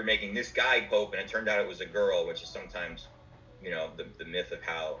were making this guy Pope, and it turned out it was a girl, which is sometimes, the myth of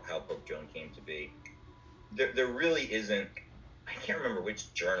how Pope Joan came to be. There really isn't. I can't remember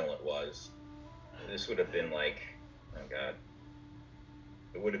which journal it was. This would have been like, oh God,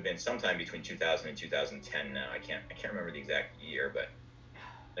 it would have been sometime between 2000 and 2010. Now I can't remember the exact year, but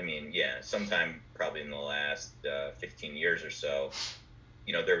I mean, yeah, sometime probably in the last 15 years or so.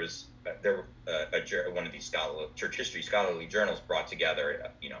 There was one of these church history scholarly journals brought together,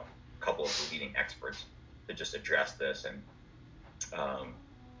 a couple of the leading experts to just address this, and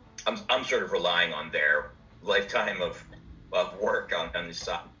I'm sort of relying on their lifetime of work on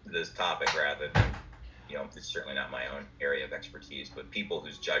this topic rather than, it's certainly not my own area of expertise, but people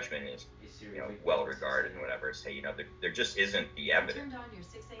whose judgment is, well regarded and whatever say, there just isn't the evidence.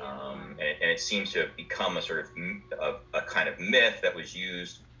 And it seems to have become a sort of a kind of myth that was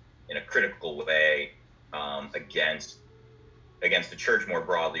used in a critical way against the church more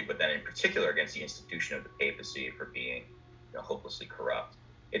broadly, but then in particular against the institution of the papacy for being hopelessly corrupt.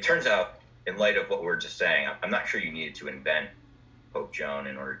 It turns out, in light of what we were just saying, I'm not sure you needed to invent Pope Joan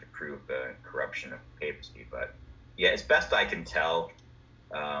in order to prove the corruption of the papacy, but yeah, as best I can tell,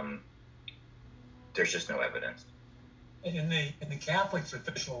 there's just no evidence. In the Catholic's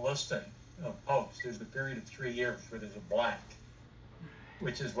official listing of popes, there's a period of 3 years where there's a blank,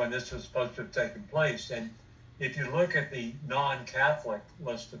 which is when this was supposed to have taken place. And if you look at the non-Catholic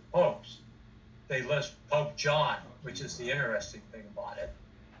list of popes, they list Pope John, which is the interesting thing about it.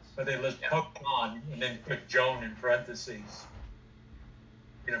 But they list Pope John and then put Joan in parentheses,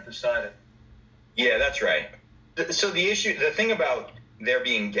 beside it. Yeah, that's right. So the thing about there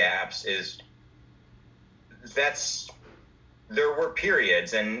being gaps is there were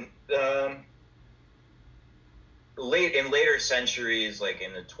periods, and in later centuries, like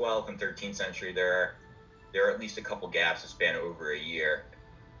in the 12th and 13th century, there are at least a couple gaps that span over a year.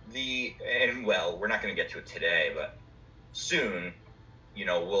 We're not going to get to it today, but soon,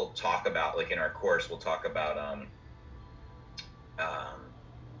 we'll talk about, like in our course, we'll talk about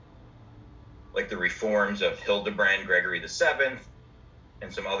like the reforms of Hildebrand Gregory VII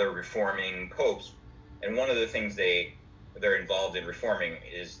and some other reforming popes. And one of the things they're involved in reforming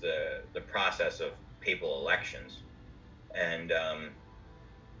is the process of papal elections. And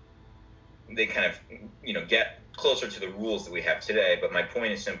they kind of, get closer to the rules that we have today. But my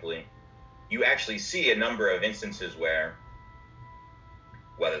point is simply, you actually see a number of instances where,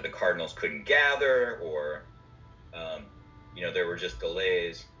 whether the cardinals couldn't gather or, there were just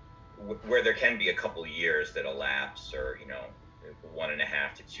delays, where there can be a couple years that elapse, or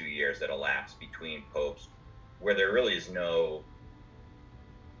 1.5 to 2 years that elapse between popes, where there really is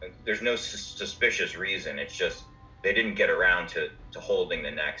there's no suspicious reason. It's just they didn't get around to holding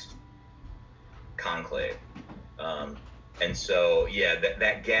the next conclave, and so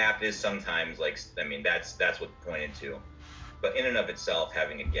that gap is sometimes that's what's pointed to, but in and of itself,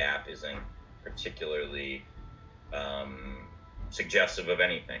 having a gap isn't particularly suggestive of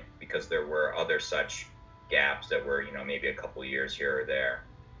anything, because there were other such gaps that were maybe a couple years here or there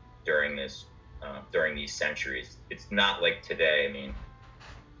during these centuries. It's not like today. I mean,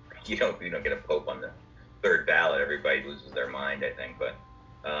 you don't get a pope on the third ballot, everybody loses their mind, I think. But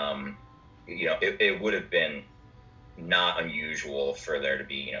it would have been not unusual for there to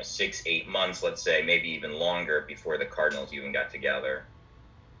be 6-8 months, let's say, maybe even longer, before the cardinals even got together.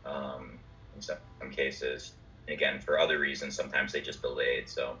 In some cases, again, for other reasons, sometimes they just delayed.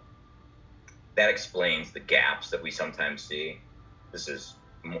 So that explains the gaps that we sometimes see. This is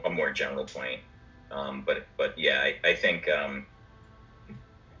a more general point, but yeah, I think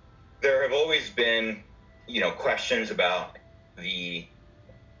there have always been questions about the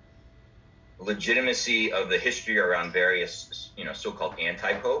legitimacy of the history around various so-called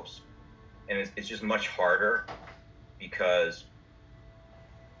anti-popes, and it's just much harder because,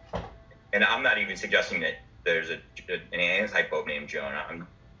 and I'm not even suggesting that there's an anti-pope named Joan.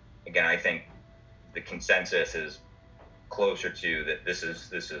 I think the consensus is closer to that this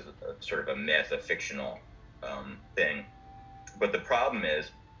is a sort of a myth, a fictional thing. But the problem is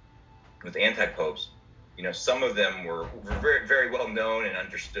with anti-popes, some of them were very, very well known and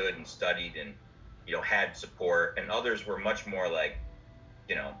understood and studied and, had support, and others were much more like,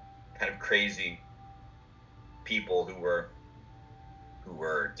 kind of crazy people who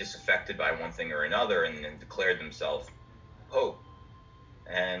were disaffected by one thing or another and then declared themselves Pope.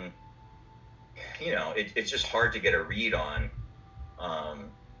 And, it's just hard to get a read on,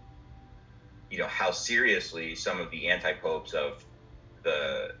 how seriously some of the anti-popes of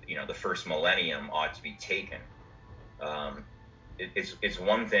the first millennium ought to be taken. It's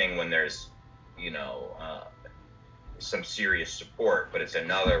one thing when there's, some serious support, but it's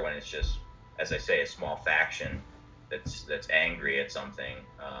another when it's just, as I say, a small faction that's angry at something,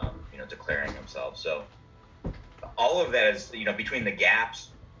 declaring themselves. So all of that is, between the gaps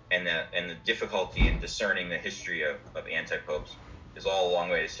and the difficulty in discerning the history of anti-popes is all a long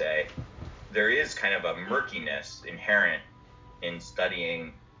way to say there is kind of a murkiness inherent in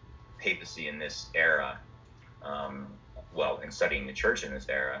studying papacy in this era, in studying the church in this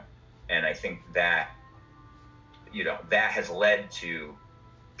era. And I think that, that has led to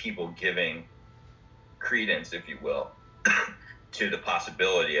people giving credence, if you will, to the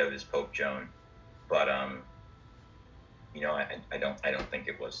possibility of this Pope Joan. But, I don't think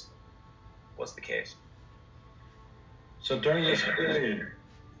it was the case. So during this period,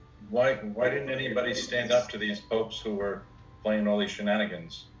 why didn't anybody stand up to these popes who were playing all these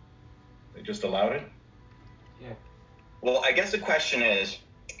shenanigans? They just allowed it? Yeah. Well, I guess the question is,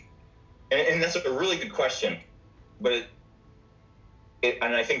 and that's a really good question, but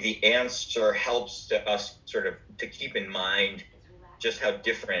and I think the answer helps us sort of to keep in mind just how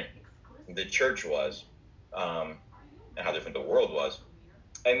different the church was, and how different the world was.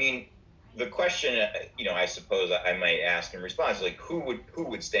 I mean, the question, I suppose I might ask in response, like, who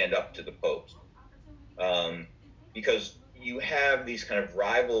would stand up to the popes? Because you have these kind of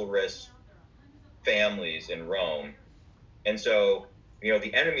rivalrous families in Rome, and so,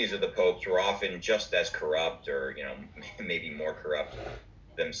 the enemies of the popes were often just as corrupt, or, maybe more corrupt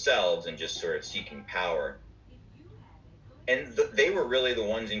themselves, and just sort of seeking power. And they were really the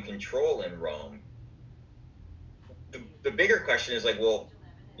ones in control in Rome. The bigger question is like, well,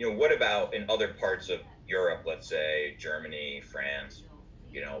 what about in other parts of Europe, let's say Germany, France,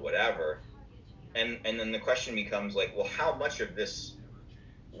 whatever. And then the question becomes like, well, how much of this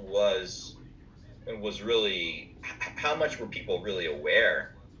was really, how much were people really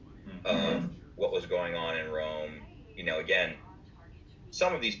aware of what was going on in Rome? Again,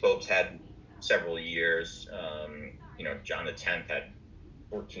 some of these popes had several years. John X had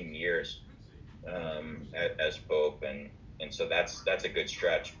 14 years as pope, and so that's a good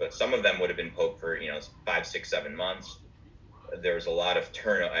stretch. But some of them would have been pope for 5, 6, 7 months. There was a lot of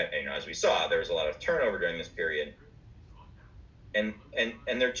turnover, as we saw. There was a lot of turnover during this period, and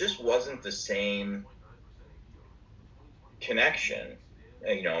there just wasn't the same connection,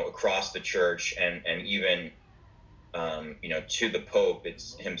 across the church and even to the Pope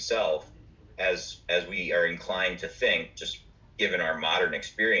himself, as we are inclined to think, just given our modern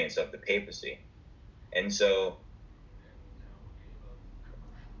experience of the papacy. And so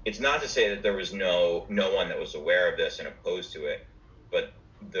it's not to say that there was no one that was aware of this and opposed to it, but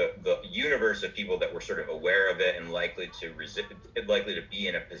the universe of people that were sort of aware of it and likely to be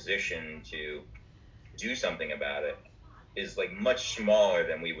in a position to do something about it is like much smaller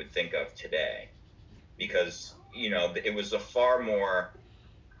than we would think of today, because it was a far more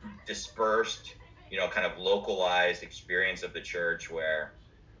dispersed, kind of localized experience of the church where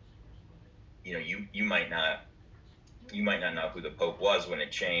you might not know who the Pope was when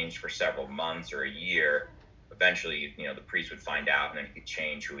it changed for several months or a year. Eventually, the priest would find out, and then he could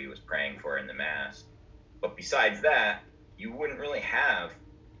change who he was praying for in the Mass. But besides that, you wouldn't really have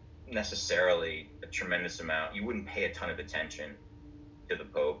necessarily a tremendous amount. You wouldn't pay a ton of attention to the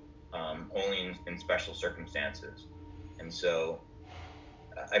Pope, only in special circumstances. And so,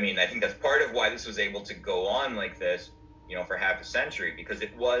 I think that's part of why this was able to go on like this, for half a century, because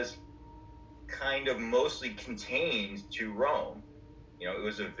it was kind of mostly contained to Rome. It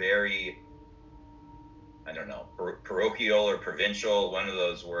was a very, parochial or provincial, one of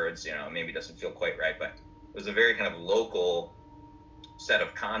those words, maybe doesn't feel quite right, but it was a very kind of local set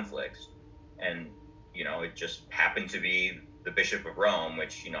of conflicts. And, it just happened to be the Bishop of Rome,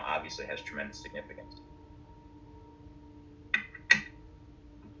 which, obviously has tremendous significance.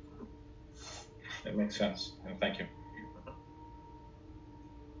 That makes sense. Thank you.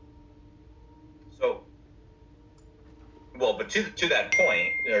 So, well, but to that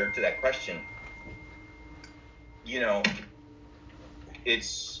point, or to that question,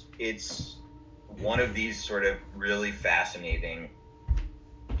 it's one of these sort of really fascinating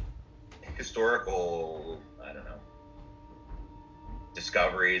historical, I don't know,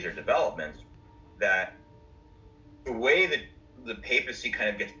 discoveries or developments, that the way that the papacy kind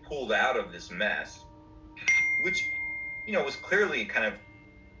of gets pulled out of this mess, which, you know, was clearly kind of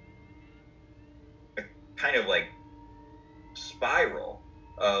like spiral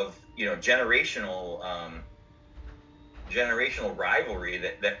of, you know, generational rivalry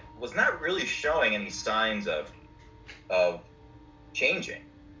that was not really showing any signs of changing.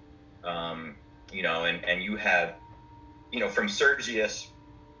 You know, and you have, you know, from Sergius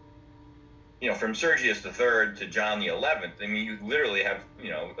III to John the 11th, I mean, you literally have, you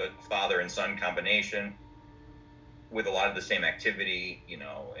know, a father and son combination with a lot of the same activity, you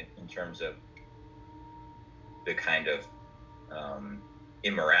know, in terms of the kind of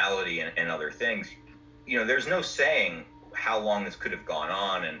immorality and other things. You know, there's no saying how long this could have gone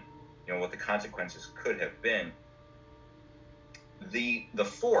on and, you know, what the consequences could have been. The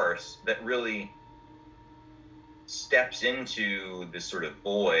force that really steps into this sort of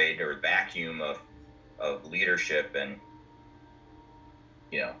void or vacuum of leadership and,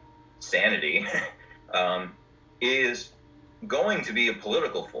 you know, sanity is going to be a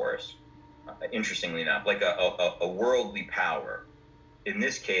political force, interestingly enough, like a worldly power. In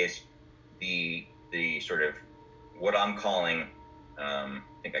this case, the sort of what I'm calling, I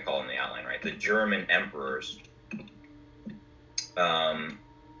think I call it in the outline, right, the German emperors,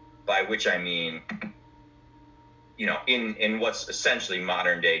 by which I mean, you know, in what's essentially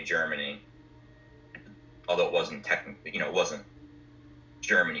modern day Germany, although it wasn't technically, you know, it wasn't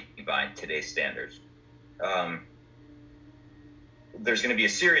Germany by today's standards. There's going to be a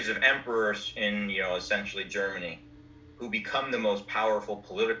series of emperors in, you know, essentially Germany, who become the most powerful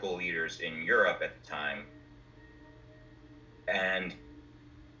political leaders in Europe at the time. And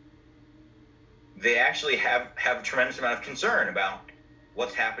they actually have a tremendous amount of concern about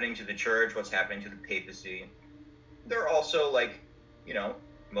what's happening to the church, what's happening to the papacy. They're also, like, you know,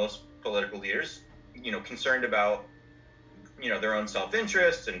 most political leaders, you know, concerned about, you know, their own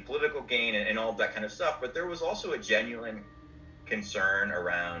self-interest and political gain and all of that kind of stuff. But there was also a genuine concern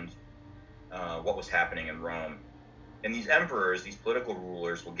around what was happening in Rome. And these emperors, these political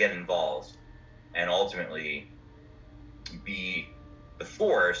rulers, will get involved and ultimately be the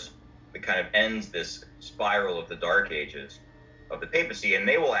force that kind of ends this spiral of the Dark Ages of the papacy. And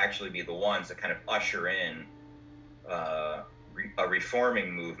they will actually be the ones that kind of usher in a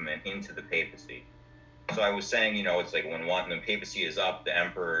reforming movement into the papacy. So I was saying, you know, it's like when the papacy is up, the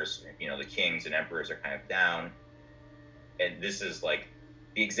emperors, you know, the kings and emperors are kind of down. And this is like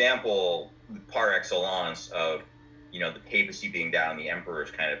the example par excellence of, you know, the papacy being down, the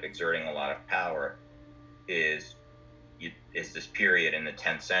emperors kind of exerting a lot of power, is this period in the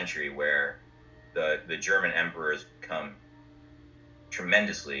 10th century where the German emperors become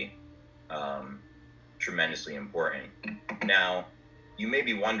tremendously important. Now, you may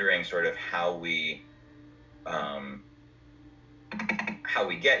be wondering sort of how we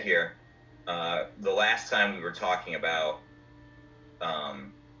get here. The last time we were talking about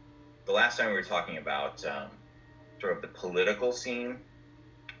sort of the political scene,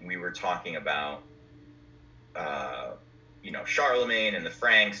 we were talking about you know, Charlemagne and the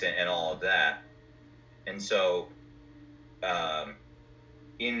Franks and all of that. And so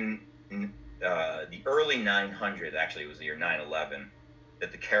in the early 900s, actually it was the year 911,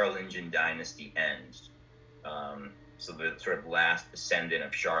 that the Carolingian dynasty ends. So the sort of last descendant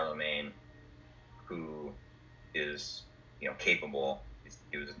of Charlemagne, who is, you know, capable,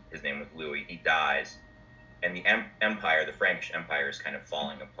 his name was Louis, he dies, and the empire, the Frankish Empire, is kind of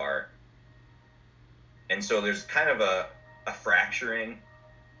falling apart. And so there's kind of a fracturing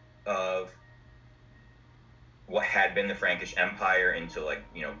of what had been the Frankish Empire into, like,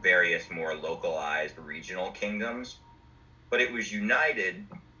 you know, various more localized regional kingdoms, but it was united.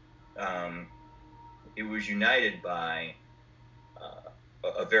 It was united by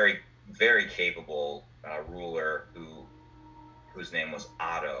a very, very capable ruler whose name was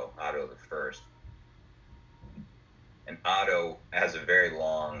Otto the First. And Otto has a very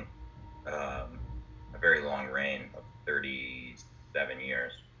long reign of 37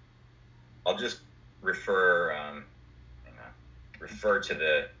 years. I'll just refer to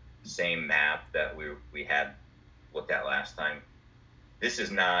the same map that we had looked at last time. This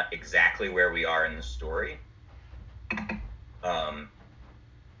is not exactly where we are in the story,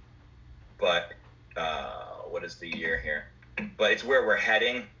 but what is the year here? But it's where we're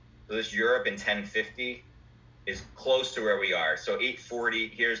heading. So this Europe in 1050 is close to where we are. So 840,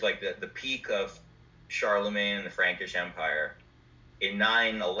 here's like the peak of Charlemagne and the Frankish Empire. In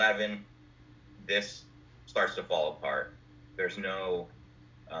 911, this starts to fall apart. There's no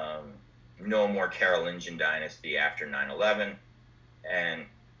no more Carolingian dynasty after 9/11, and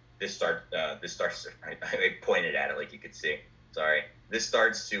this starts. I pointed at it like you could see. Sorry. This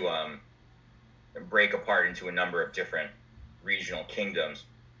starts to break apart into a number of different regional kingdoms,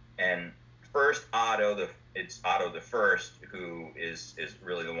 and first it's Otto the First who is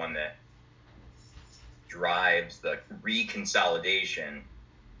really the one that drives the reconsolidation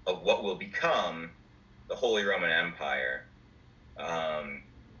of what will become the Holy Roman Empire.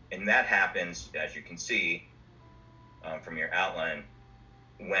 And that happens, as you can see from your outline,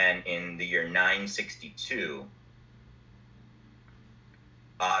 when in the year 962,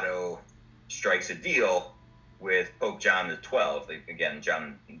 Otto strikes a deal with Pope John the 12th. Again,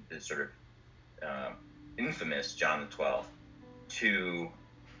 John, the sort of infamous John the 12th, to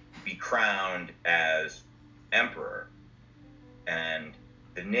be crowned as emperor. And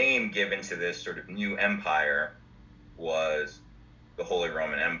the name given to this sort of new empire was the Holy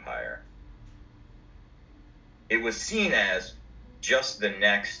Roman Empire. It was seen as just the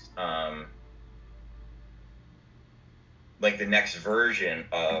next, the next version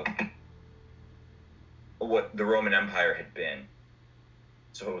of what the Roman Empire had been.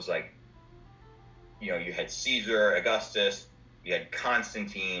 So it was like, you had Caesar, Augustus, you had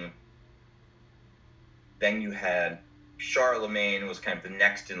Constantine, then you had Charlemagne was kind of the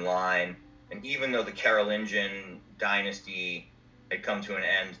next in line. And even though the Carolingian dynasty had come to an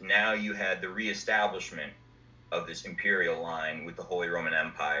end, now you had the reestablishment of this imperial line with the Holy Roman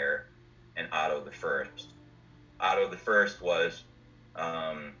Empire and Otto the First. Otto the First was,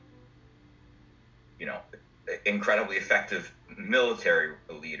 incredibly effective military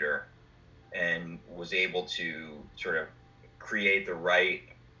leader, and was able to sort of create the right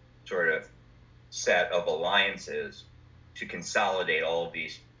sort of set of alliances to consolidate all of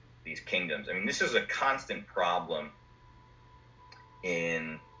these kingdoms. I mean, this is a constant problem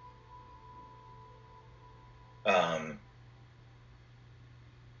in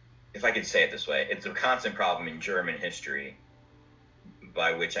if I could say it this way, it's a constant problem in German history,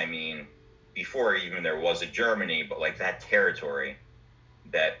 by which I mean before even there was a Germany, but like that territory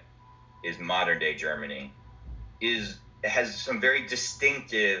that is modern day Germany has some very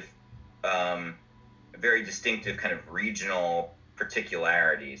distinctive kind of regional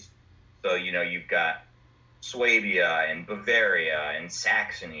particularities. So, you've got Swabia and Bavaria and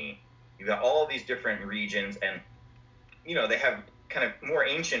Saxony. You've got all these different regions, and, they have kind of more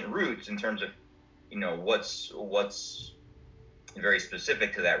ancient roots in terms of, what's very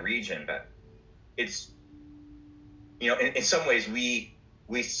specific to that region. But it's, in some ways we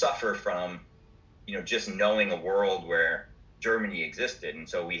suffer from, just knowing a world where Germany existed. And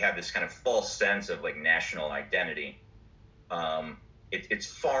so we have this kind of false sense of like national identity. It's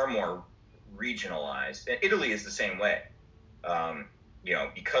far more regionalized. And Italy is the same way.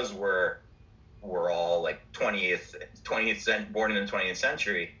 Because we're all like 20th century, born in the 20th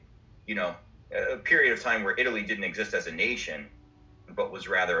century, a period of time where Italy didn't exist as a nation, but was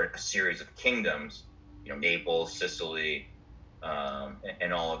rather a series of kingdoms, Naples, Sicily,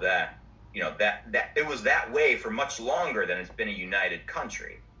 and all of that. That it was that way for much longer than it's been a united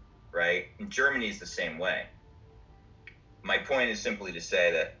country, right? And Germany is the same way. My point is simply to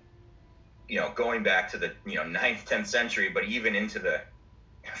say that, going back to the 9th, 10th century, but even into the,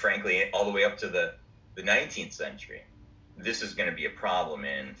 frankly, all the way up to the 19th century, this is going to be a problem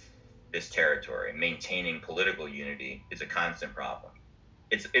in this territory. Maintaining political unity is a constant problem.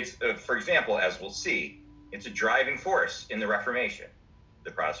 It's for example, as we'll see, it's a driving force in the Reformation,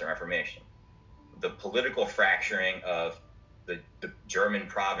 the Protestant Reformation. The political fracturing of the German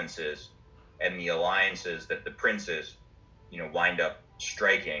provinces and the alliances that the princes, wind up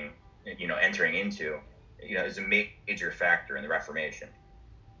striking, entering into, is a major factor in the Reformation.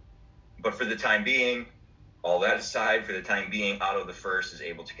 But for the time being, all that aside, for the time being, Otto the First is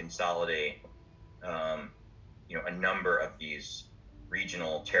able to consolidate, a number of these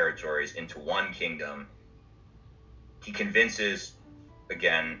regional territories into one kingdom. He convinces,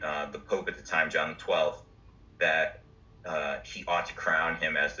 again, the Pope at the time, John the 12th, that he ought to crown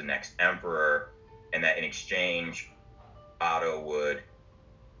him as the next emperor, and that in exchange, Otto would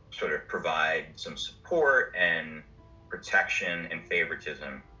sort of provide some support and protection and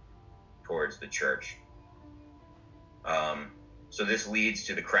favoritism towards the church. So this leads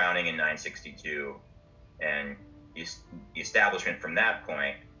to the crowning in 962, and the establishment from that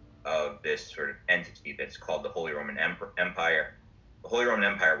point of this sort of entity that's called the Holy Roman Empire. The Holy Roman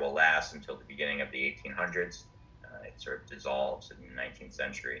Empire will last until the beginning of the 1800s. It sort of dissolves in the 19th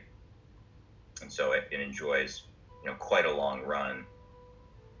century. And so it enjoys, quite a long run.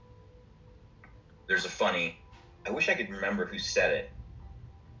 There's a funny, I wish I could remember who said it.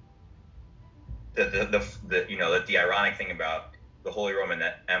 that the ironic thing about the Holy Roman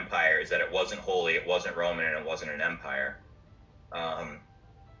Empire is that it wasn't holy, it wasn't Roman, and it wasn't an empire.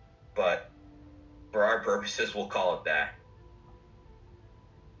 But for our purposes, we'll call it that.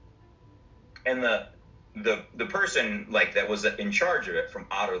 And the person like that was in charge of it from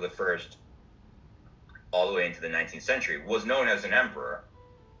Otto the First all the way into the 19th century was known as an emperor,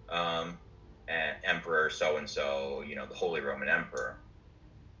 Emperor so and so, the Holy Roman Emperor.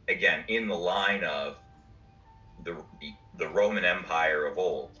 Again, in the line of the Roman Empire of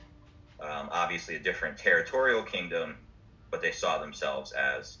old, obviously a different territorial kingdom, but they saw themselves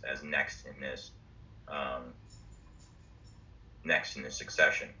as next in this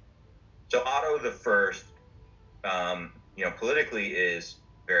succession. So Otto the First, politically is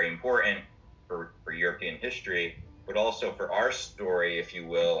very important for European history, but also for our story, if you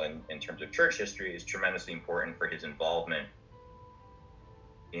will, in terms of church history, is tremendously important for his involvement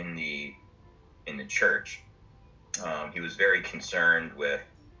in the church. He was very concerned with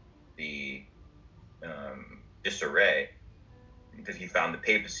the disarray that he found the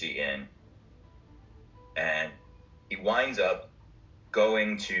papacy in, and he winds up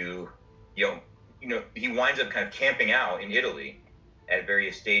going to, he winds up kind of camping out in Italy at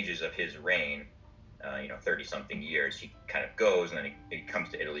various stages of his reign, 30-something years. He kind of goes, and then he comes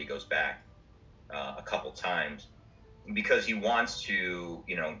to Italy, goes back a couple times, because he wants to,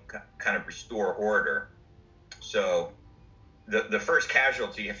 kind of restore order. So the first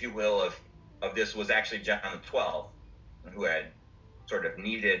casualty, if you will, of this was actually John XII, who had sort of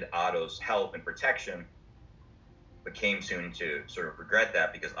needed Otto's help and protection, but came soon to sort of regret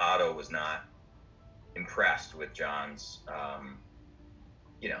that, because Otto was not impressed with John's,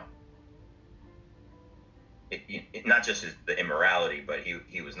 not just the immorality, but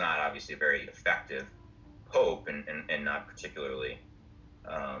he was not obviously a very effective pope, and not particularly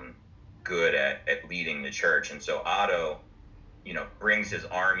good at leading the church. And so Otto, brings his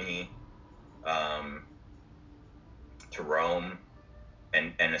army to Rome,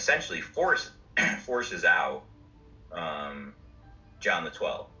 and essentially forces out John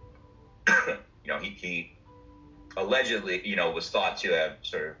XII. He allegedly, was thought to have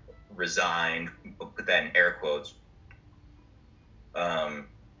sort of resigned, put that in air quotes.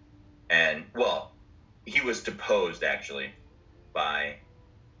 And well, he was deposed actually by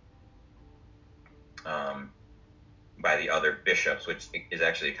the other bishops, which is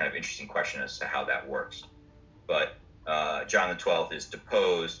actually a kind of interesting question as to how that works. But John XII is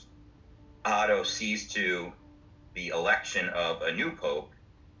deposed. Otto sees to the election of a new pope,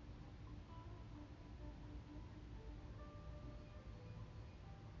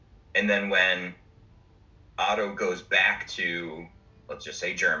 and then when Otto goes back to, let's just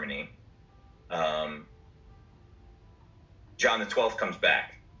say, Germany, John XII comes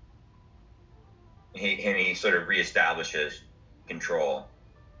back. He sort of reestablishes control.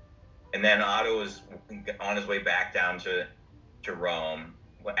 And then Otto is on his way back down to Rome.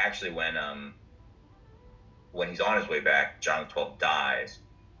 Well, actually, when he's on his way back, John XII dies.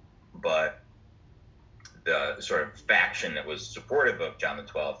 But the sort of faction that was supportive of John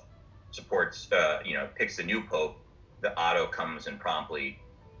XII supports, picks a new pope that Otto comes and promptly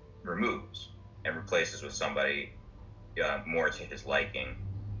removes and replaces with somebody more to his liking.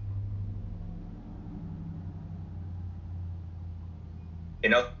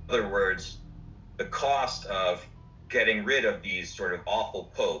 In other words, the cost of getting rid of these sort of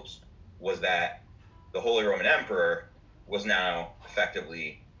awful popes was that the Holy Roman Emperor was now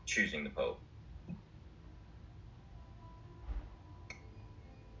effectively choosing the pope.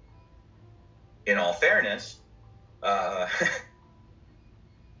 In all fairness, at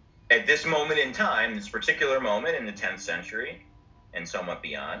this moment in time, this particular moment in the 10th century and somewhat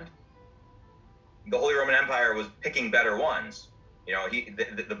beyond, the Holy Roman Empire was picking better ones.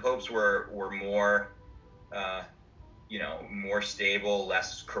 The popes were more, more stable,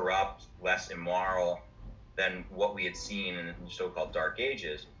 less corrupt, less immoral than what we had seen in the so-called Dark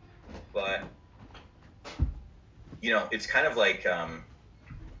Ages. But, it's kind of like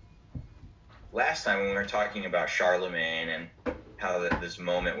last time when we were talking about Charlemagne and how this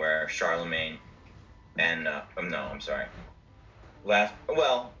moment where Charlemagne and,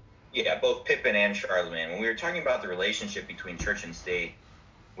 both Pippin and Charlemagne, when we were talking about the relationship between church and state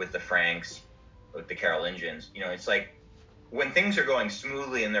with the Franks, with the Carolingians, it's like when things are going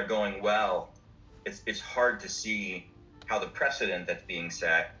smoothly and they're going well, it's hard to see how the precedent that's being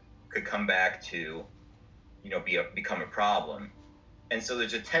set could come back to, become a problem. And so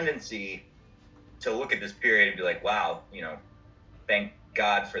there's a tendency to look at this period and be like, wow, thank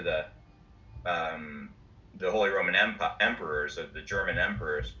God for the Holy Roman emperors, or the German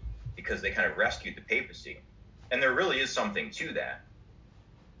emperors, because they kind of rescued the papacy. And there really is something to that.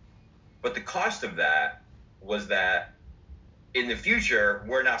 But the cost of that was that in the future,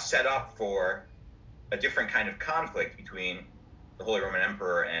 we're now set up for a different kind of conflict between the Holy Roman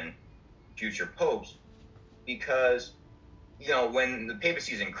Emperor and future popes, because, when the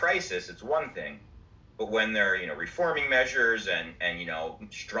papacy is in crisis, it's one thing, but when there are, reforming measures and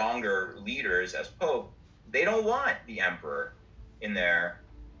stronger leaders as pope, they don't want the emperor in their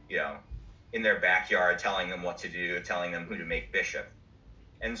backyard telling them what to do, telling them who to make bishop.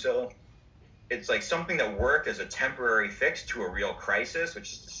 And so it's like something that worked as a temporary fix to a real crisis,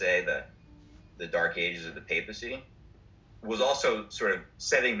 which is to say the Dark Ages of the papacy, was also sort of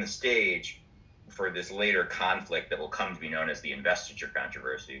setting the stage for this later conflict that will come to be known as the investiture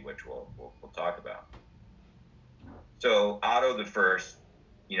controversy, which we'll talk about. So Otto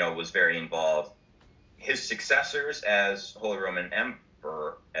I, was very involved. His successors as Holy Roman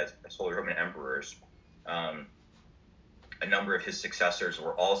Emperor, as Holy Roman Emperors, a number of his successors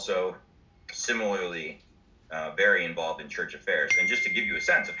were also similarly very involved in church affairs. And just to give you a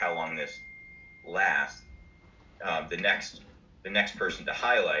sense of how long this lasts, the next person to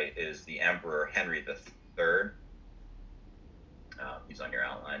highlight is the Emperor Henry III. He's on your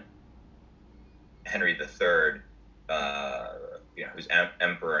outline. Henry III, who's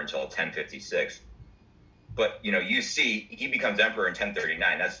emperor until 1056. But you see, he becomes emperor in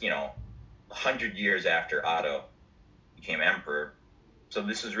 1039. That's 100 years after Otto became emperor. So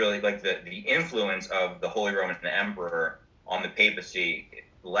this is really like the influence of the Holy Roman Emperor on the papacy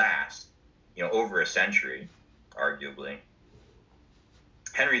lasts, over a century, arguably.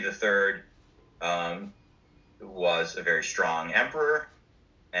 Henry III was a very strong emperor,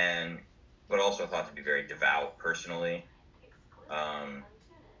 but also thought to be very devout personally.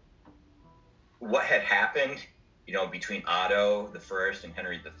 What had happened, between Otto I and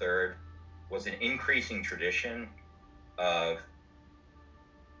Henry III was an increasing tradition of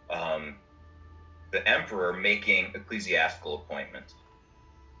the emperor making ecclesiastical appointments.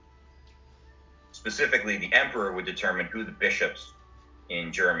 Specifically, the emperor would determine who the bishops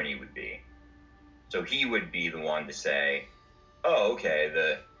in Germany would be. So he would be the one to say, "Oh, okay,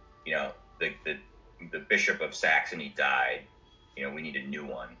 the bishop of Saxony died. We need a new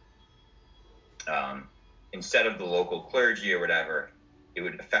one." Instead of the local clergy or whatever, it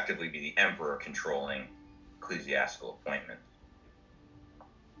would effectively be the emperor controlling ecclesiastical appointments.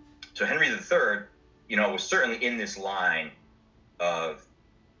 So Henry III, was certainly in this line of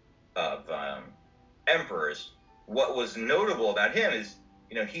emperors. What was notable about him is,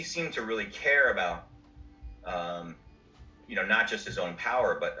 he seemed to really care about, not just his own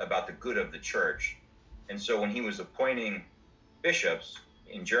power, but about the good of the church. And so when he was appointing bishops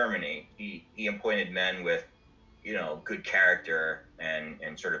in Germany, he appointed men with, good character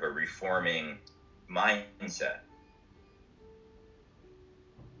and sort of a reforming mindset.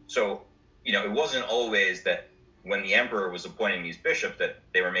 So, it wasn't always that when the emperor was appointing these bishops that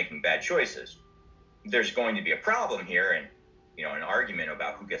they were making bad choices. There's going to be a problem here and, an argument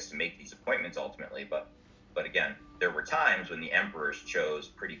about who gets to make these appointments ultimately. But again, there were times when the emperors chose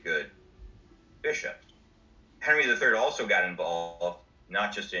pretty good bishops. Henry III also got involved,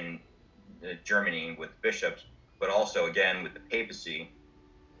 not just in Germany with bishops, but also, again, with the papacy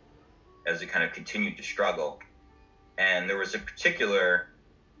as it kind of continued to struggle. And there was a particular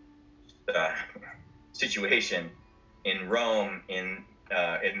situation in Rome in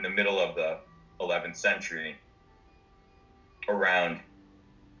the middle of the 11th century around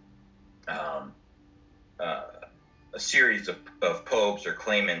a series of popes or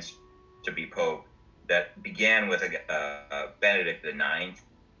claimants to be pope that began with Benedict IX,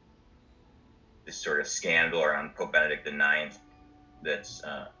 this sort of scandal around Pope Benedict IX that's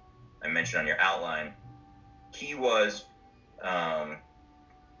I mentioned on your outline. He was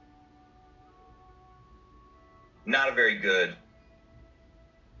not a very good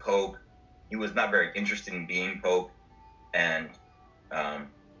pope. He was not very interested in being pope, and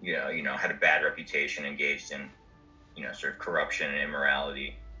had a bad reputation, engaged in sort of corruption and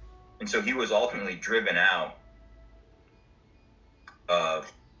immorality, and so he was ultimately driven out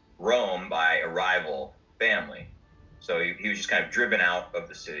of Rome by a rival family. So he was just kind of driven out of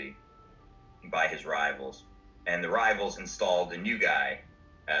the city by his rivals, and the rivals installed a new guy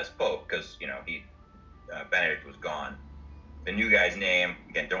as pope because Benedict was gone. The new guy's name,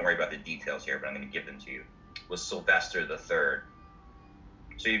 again, don't worry about the details here, but I'm going to give them to you, was Sylvester III.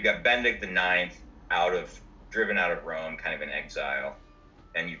 So you've got Benedict IX driven out of Rome, kind of in exile,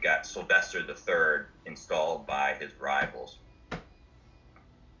 and you've got Sylvester III installed by his rivals.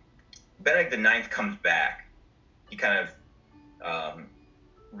 Benedict IX comes back. He kind of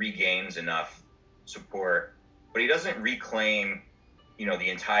regains enough support, but he doesn't reclaim, the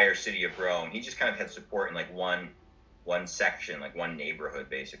entire city of Rome. He just kind of had support in like one section, like one neighborhood,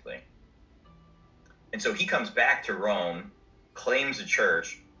 basically. And so he comes back to Rome, claims a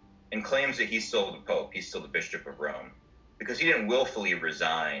church, and claims that he's still the Pope. He's still the Bishop of Rome, because he didn't willfully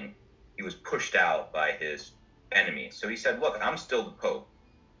resign. He was pushed out by his enemies. So he said, look, I'm still the Pope.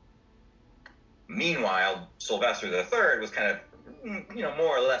 Meanwhile, Sylvester III was kind of,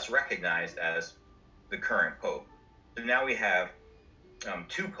 more or less recognized as the current Pope. So now we have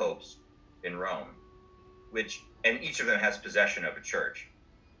two popes in Rome, and each of them has possession of a church.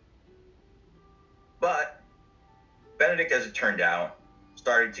 But Benedict, as it turned out,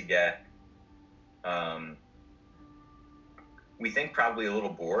 started to get, we think, probably a little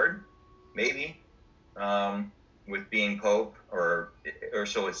bored, maybe, with being Pope, or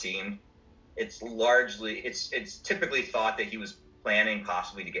so it seemed. It's typically thought that he was planning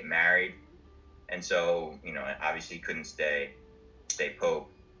possibly to get married, and so obviously he couldn't stay Pope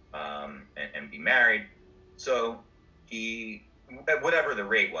and be married. So he, at whatever the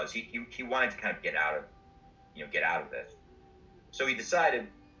rate was, he wanted to kind of get out of this. So he decided,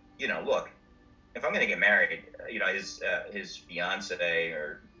 look, if I'm going to get married, his fiance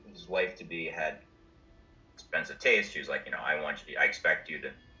or his wife to be had expensive taste. She was like, I expect you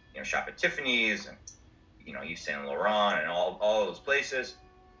to, shop at Tiffany's and, Yves Saint Laurent and all those places.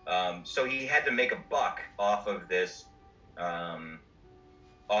 So he had to make a buck off of this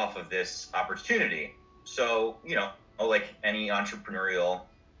opportunity. So, like any entrepreneurial,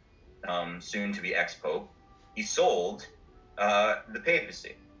 soon to be ex-Pope, he sold the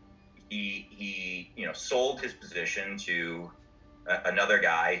papacy. He sold his position to another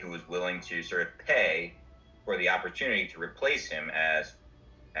guy who was willing to sort of pay for the opportunity to replace him as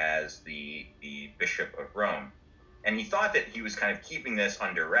the Bishop of Rome. And he thought that he was kind of keeping this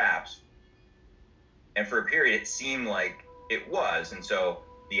under wraps. And for a period, it seemed like it was. And so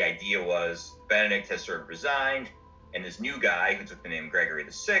the idea was Benedict has sort of resigned, and this new guy, who took the name Gregory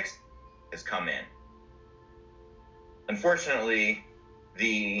VI, has come in. Unfortunately,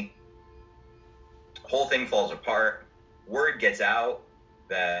 the whole thing falls apart. Word gets out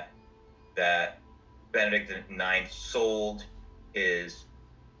that Benedict IX sold his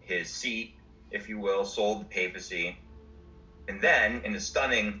seat, if you will, sold the papacy. And then, in a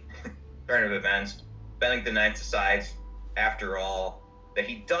stunning turn of events, Benedict IX decides, after all, that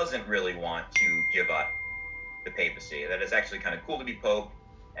he doesn't really want to give up the papacy, that it's actually kind of cool to be Pope,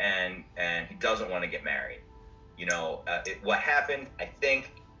 and he doesn't want to get married. What happened, I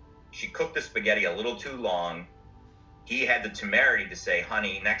think, she cooked the spaghetti a little too long. He had the temerity to say,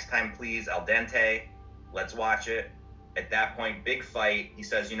 honey, next time, please, al dente, let's watch it. At that point, big fight. He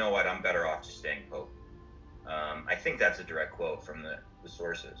says, you know what, I'm better off just staying Pope. I think that's a direct quote from the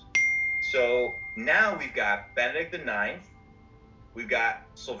sources. So now we've got Benedict IX, we've got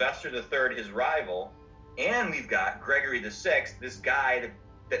Sylvester III, his rival, and we've got Gregory VI, this guy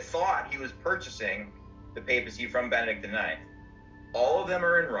that thought he was purchasing the papacy from Benedict IX. All of them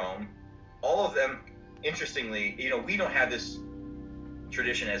are in Rome. All of them, interestingly, we don't have this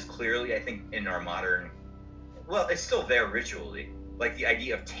tradition as clearly, I think, in our modern, well, it's still there ritually, like the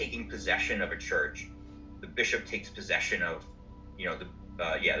idea of taking possession of a church. The bishop takes possession of,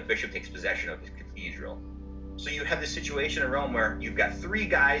 the bishop takes possession of his cathedral. So you have this situation in Rome where you've got three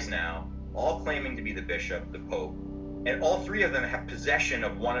guys now, all claiming to be the bishop, the Pope, and all three of them have possession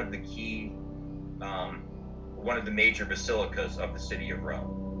of one of the key, one of the major basilicas of the city of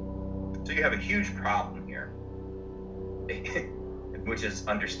Rome. So you have a huge problem here, which is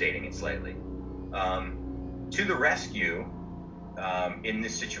understating it slightly. To the rescue in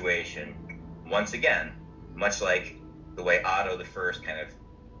this situation, once again, much like the way Otto I kind of,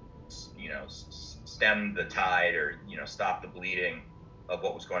 stemmed the tide, or, stopped the bleeding of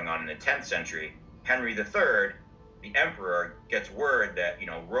what was going on in the 10th century, Henry III, the emperor, gets word that,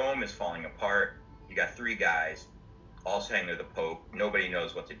 Rome is falling apart. You got three guys all saying they're the Pope. Nobody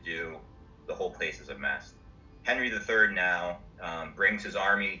knows what to do. The whole place is a mess. Henry III now brings his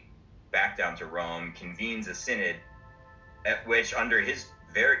army back down to Rome, convenes a synod, at which, under his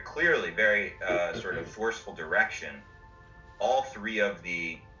very sort of forceful direction, all three of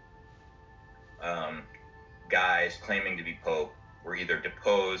the guys claiming to be Pope were either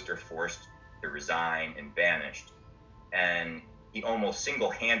deposed or forced to resign and banished. And he almost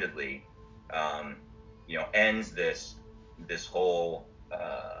single-handedly, ends this whole,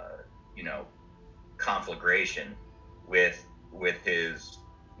 conflagration with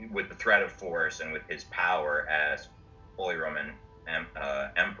the threat of force and with his power as Holy Roman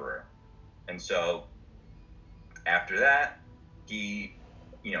Emperor. And so after that, he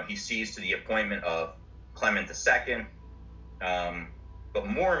he sees to the appointment of Clement II. But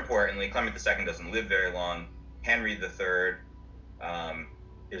more importantly, Clement II doesn't live very long. Henry III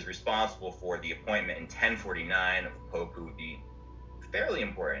is responsible for the appointment in 1049 of a pope who would be fairly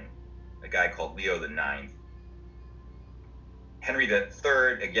important, a guy called Leo IX. Henry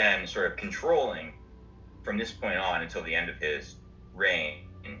III, again, sort of controlling from this point on until the end of his reign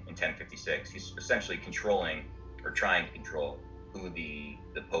in 1056. He's essentially controlling, or trying to control, who the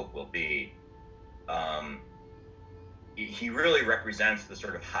pope will be. He really represents the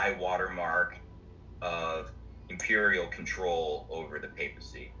sort of high watermark of imperial control over the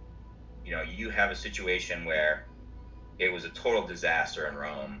papacy. You have a situation where it was a total disaster in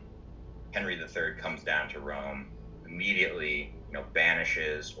Rome. Henry III comes down to Rome, immediately,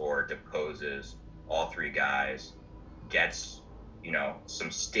 banishes or deposes all three guys, gets,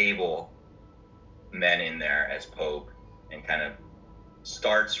 some stable men in there as pope, and kind of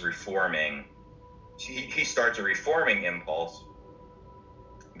starts reforming. He starts a reforming impulse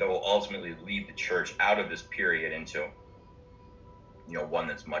that will ultimately lead the church out of this period into, one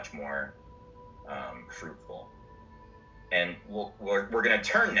that's much more fruitful. And we're going to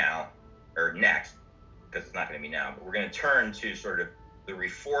turn now, or next, because it's not going to be now, but we're going to turn to sort of the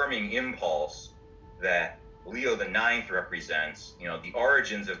reforming impulse that Leo IX represents. The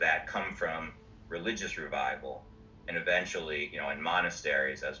origins of that come from religious revival, and eventually, in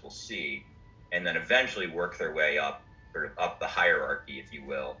monasteries, as we'll see, and then eventually work their way up, sort of up the hierarchy, if you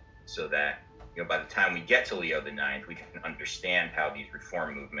will, so that, by the time we get to Leo IX, we can understand how these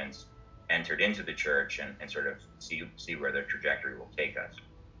reform movements entered into the church and sort of see where their trajectory will take us.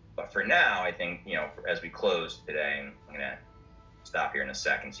 But for now, I think, as we close today, and I'm going to stop here in a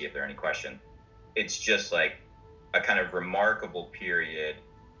second, see if there are any questions. It's just like a kind of remarkable period,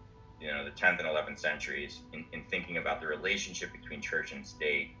 the 10th and 11th centuries, in thinking about the relationship between church and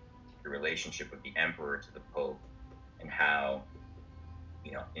state, the relationship of the emperor to the pope, and how,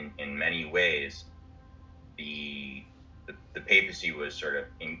 in many ways, the papacy was sort of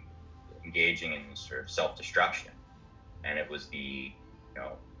engaging in sort of self-destruction, and it was the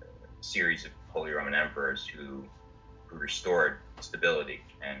series of Holy Roman emperors who restored stability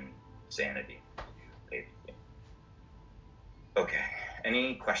and sanity to the papacy. Okay,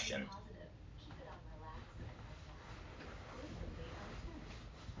 any questions?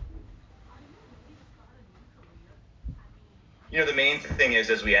 The main thing is,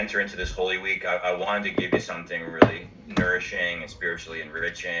 as we enter into this Holy Week, I wanted to give you something really nourishing and spiritually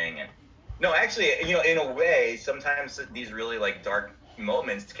enriching. And no, actually, in a way, sometimes these really like dark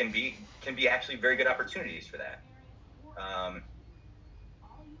moments can be actually very good opportunities for that.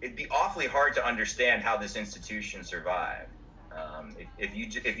 It'd be awfully hard to understand how this institution survived. If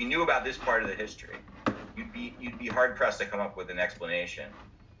you knew about this part of the history, you'd be hard pressed to come up with an explanation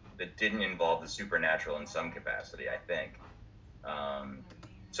that didn't involve the supernatural in some capacity, I think.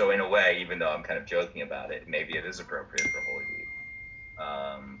 So in a way, even though I'm kind of joking about it, maybe it is appropriate for Holy Week.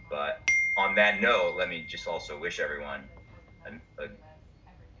 But on that note, let me just also wish everyone a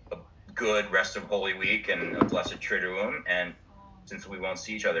good rest of Holy Week and a blessed Triduum. And since we won't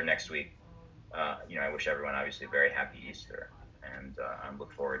see each other next week, I wish everyone obviously a very happy Easter. And I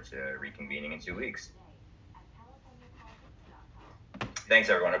look forward to reconvening in 2 weeks. Thanks,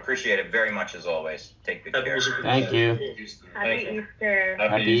 everyone. Appreciate it very much, as always. Take good care. Thank you. Happy Easter.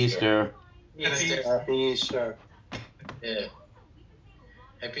 Happy Easter. Happy Easter. Yeah.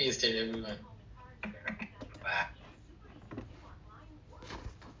 Happy Easter, everyone.